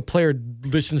 I don't think a player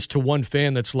listens to one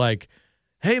fan that's like,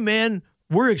 "Hey, man,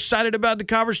 we're excited about the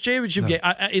conference championship game."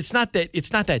 It's not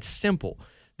that simple.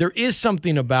 There is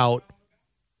something about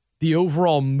the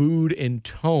overall mood and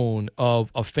tone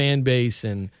of a fan base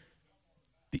and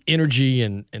the energy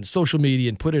and social media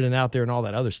and put it out there and all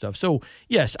that other stuff. So,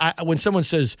 yes, when someone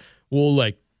says,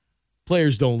 well,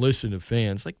 players don't listen to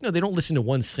fans, no, they don't listen to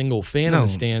one single fan in the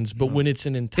stands, but when it's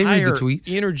an entire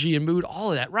energy and mood,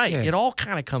 all of that, right, it all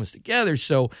kind of comes together.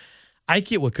 So I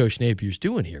get what Coach Napier's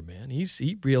doing here, man.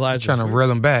 He realizes. He's trying to reel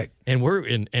them back.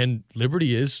 And and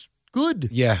Liberty is good.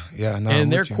 Yeah. No,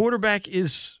 and their quarterback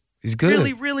is good.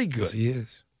 Really, really good. Yes, he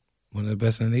is. One of the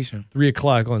best in the nation. 3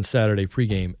 o'clock on Saturday,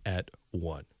 pregame at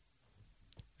 1.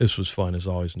 This was fun, as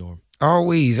always, Norm.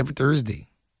 Always, every Thursday.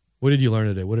 What did you learn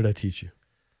today? What did I teach you?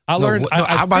 I learned.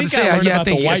 I'm about to say, I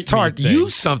think taught you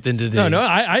something today. No,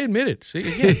 I admit it. See,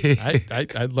 again,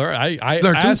 I learned. I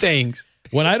learned two things.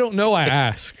 When I don't know, I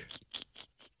ask.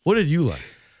 What did you learn?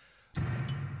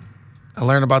 I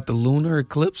learned about the lunar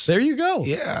eclipse. There you go.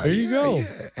 Yeah. There you go.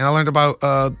 Yeah. And I learned about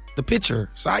the pitcher,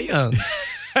 Cy Young.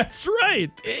 That's right.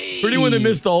 For anyone that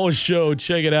missed the whole show,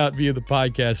 check it out via the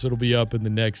podcast. It'll be up in the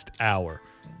next hour.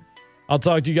 I'll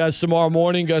talk to you guys tomorrow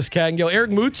morning. Gus Cattengale.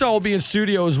 Eric Mutza will be in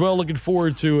studio as well. Looking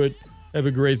forward to it. Have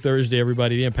a great Thursday,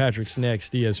 everybody. Dan Patrick's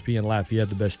next. ESPN Lafayette,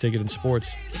 the best ticket in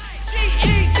sports.